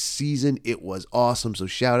had this season. It was awesome. So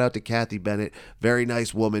shout out to Kathy Bennett. Very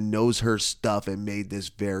nice woman, knows her stuff, and made this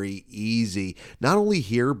very easy. Not only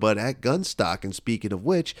here, but at Gunstock. And speaking of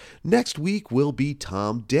which, next week will be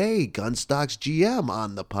Tom Day, Gunstock's GM,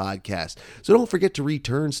 on the podcast. So don't forget to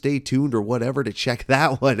return, stay tuned, or whatever to check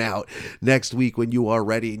that one out next week when you are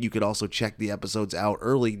ready. And you could also check the episodes out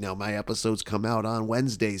early. Now, my episodes come out on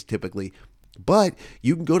Wednesdays typically, but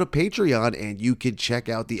you can go to Patreon and you can check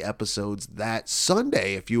out the episodes that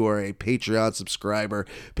Sunday if you are a Patreon subscriber.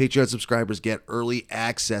 Patreon subscribers get early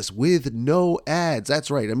access with no ads.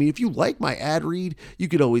 That's right. I mean, if you like my ad read, you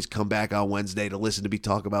could always come back on Wednesday to listen to me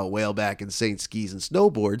talk about whaleback and Saint skis and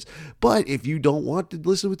snowboards. But if you don't want to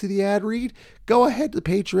listen to the ad read, go ahead to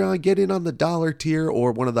Patreon, get in on the $1 tier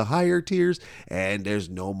or one of the higher tiers, and there's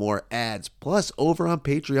no more ads. Plus, over on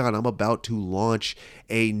Patreon, I'm about to launch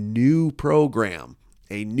a new program,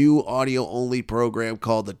 a new audio-only program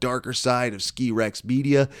called The Darker Side of Ski Rex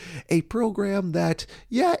Media, a program that,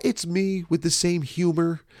 yeah, it's me with the same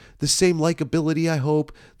humor, the same likability, I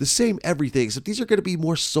hope, the same everything, except these are going to be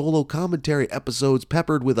more solo commentary episodes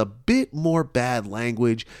peppered with a bit more bad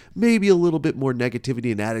language, maybe a little bit more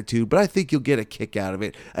negativity and attitude, but I think you'll get a kick out of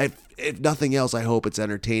it. If nothing else, I hope it's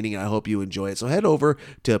entertaining, and I hope you enjoy it. So head over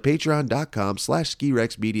to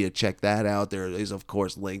patreon.com/SkiRexMedia. Check that out. There is, of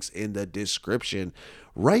course, links in the description.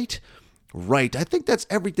 Right. I think that's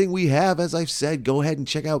everything we have. As I've said, go ahead and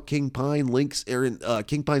check out King Pine. Links are in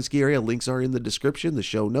King Pine Ski Area. Links are in the description, the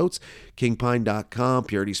show notes. KingPine.com,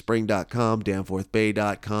 PuritySpring.com,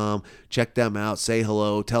 DanforthBay.com. Check them out. Say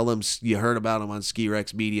hello. Tell them you heard about them on Ski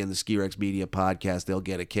Rex Media and the Ski Rex Media podcast. They'll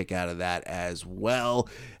get a kick out of that as well.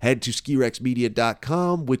 Head to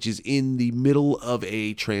SkiRexMedia.com, which is in the middle of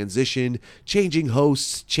a transition, changing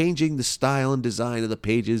hosts, changing the style and design of the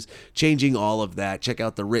pages, changing all of that. Check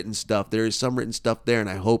out the written stuff. There is some written stuff there, and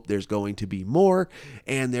I hope there's going to be more.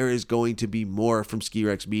 And there is going to be more from Ski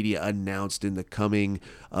Rex Media announced in the coming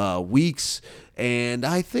weeks And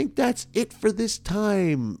I think that's it for this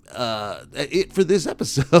time. It for this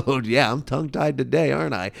episode. Yeah, I'm tongue-tied today,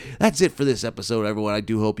 aren't I? That's it for this episode, everyone. I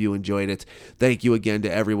do hope you enjoyed it. Thank you again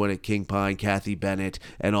to everyone at King Pine, Kathy Bennett,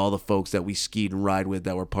 and all the folks that we skied and ride with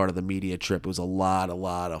that were part of the media trip. It was a lot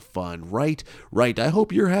of fun. Right. I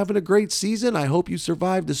hope you're having a great season. I hope you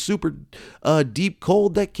survived the super deep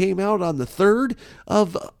cold that came out on the 3rd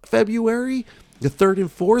of February. The 3rd and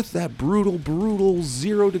 4th, that brutal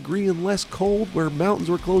 0 degree and less cold where mountains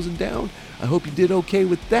were closing down. I hope you did okay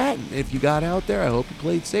with that. And if you got out there, I hope you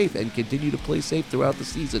played safe and continue to play safe throughout the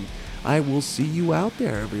season. I will see you out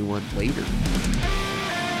there, everyone, later.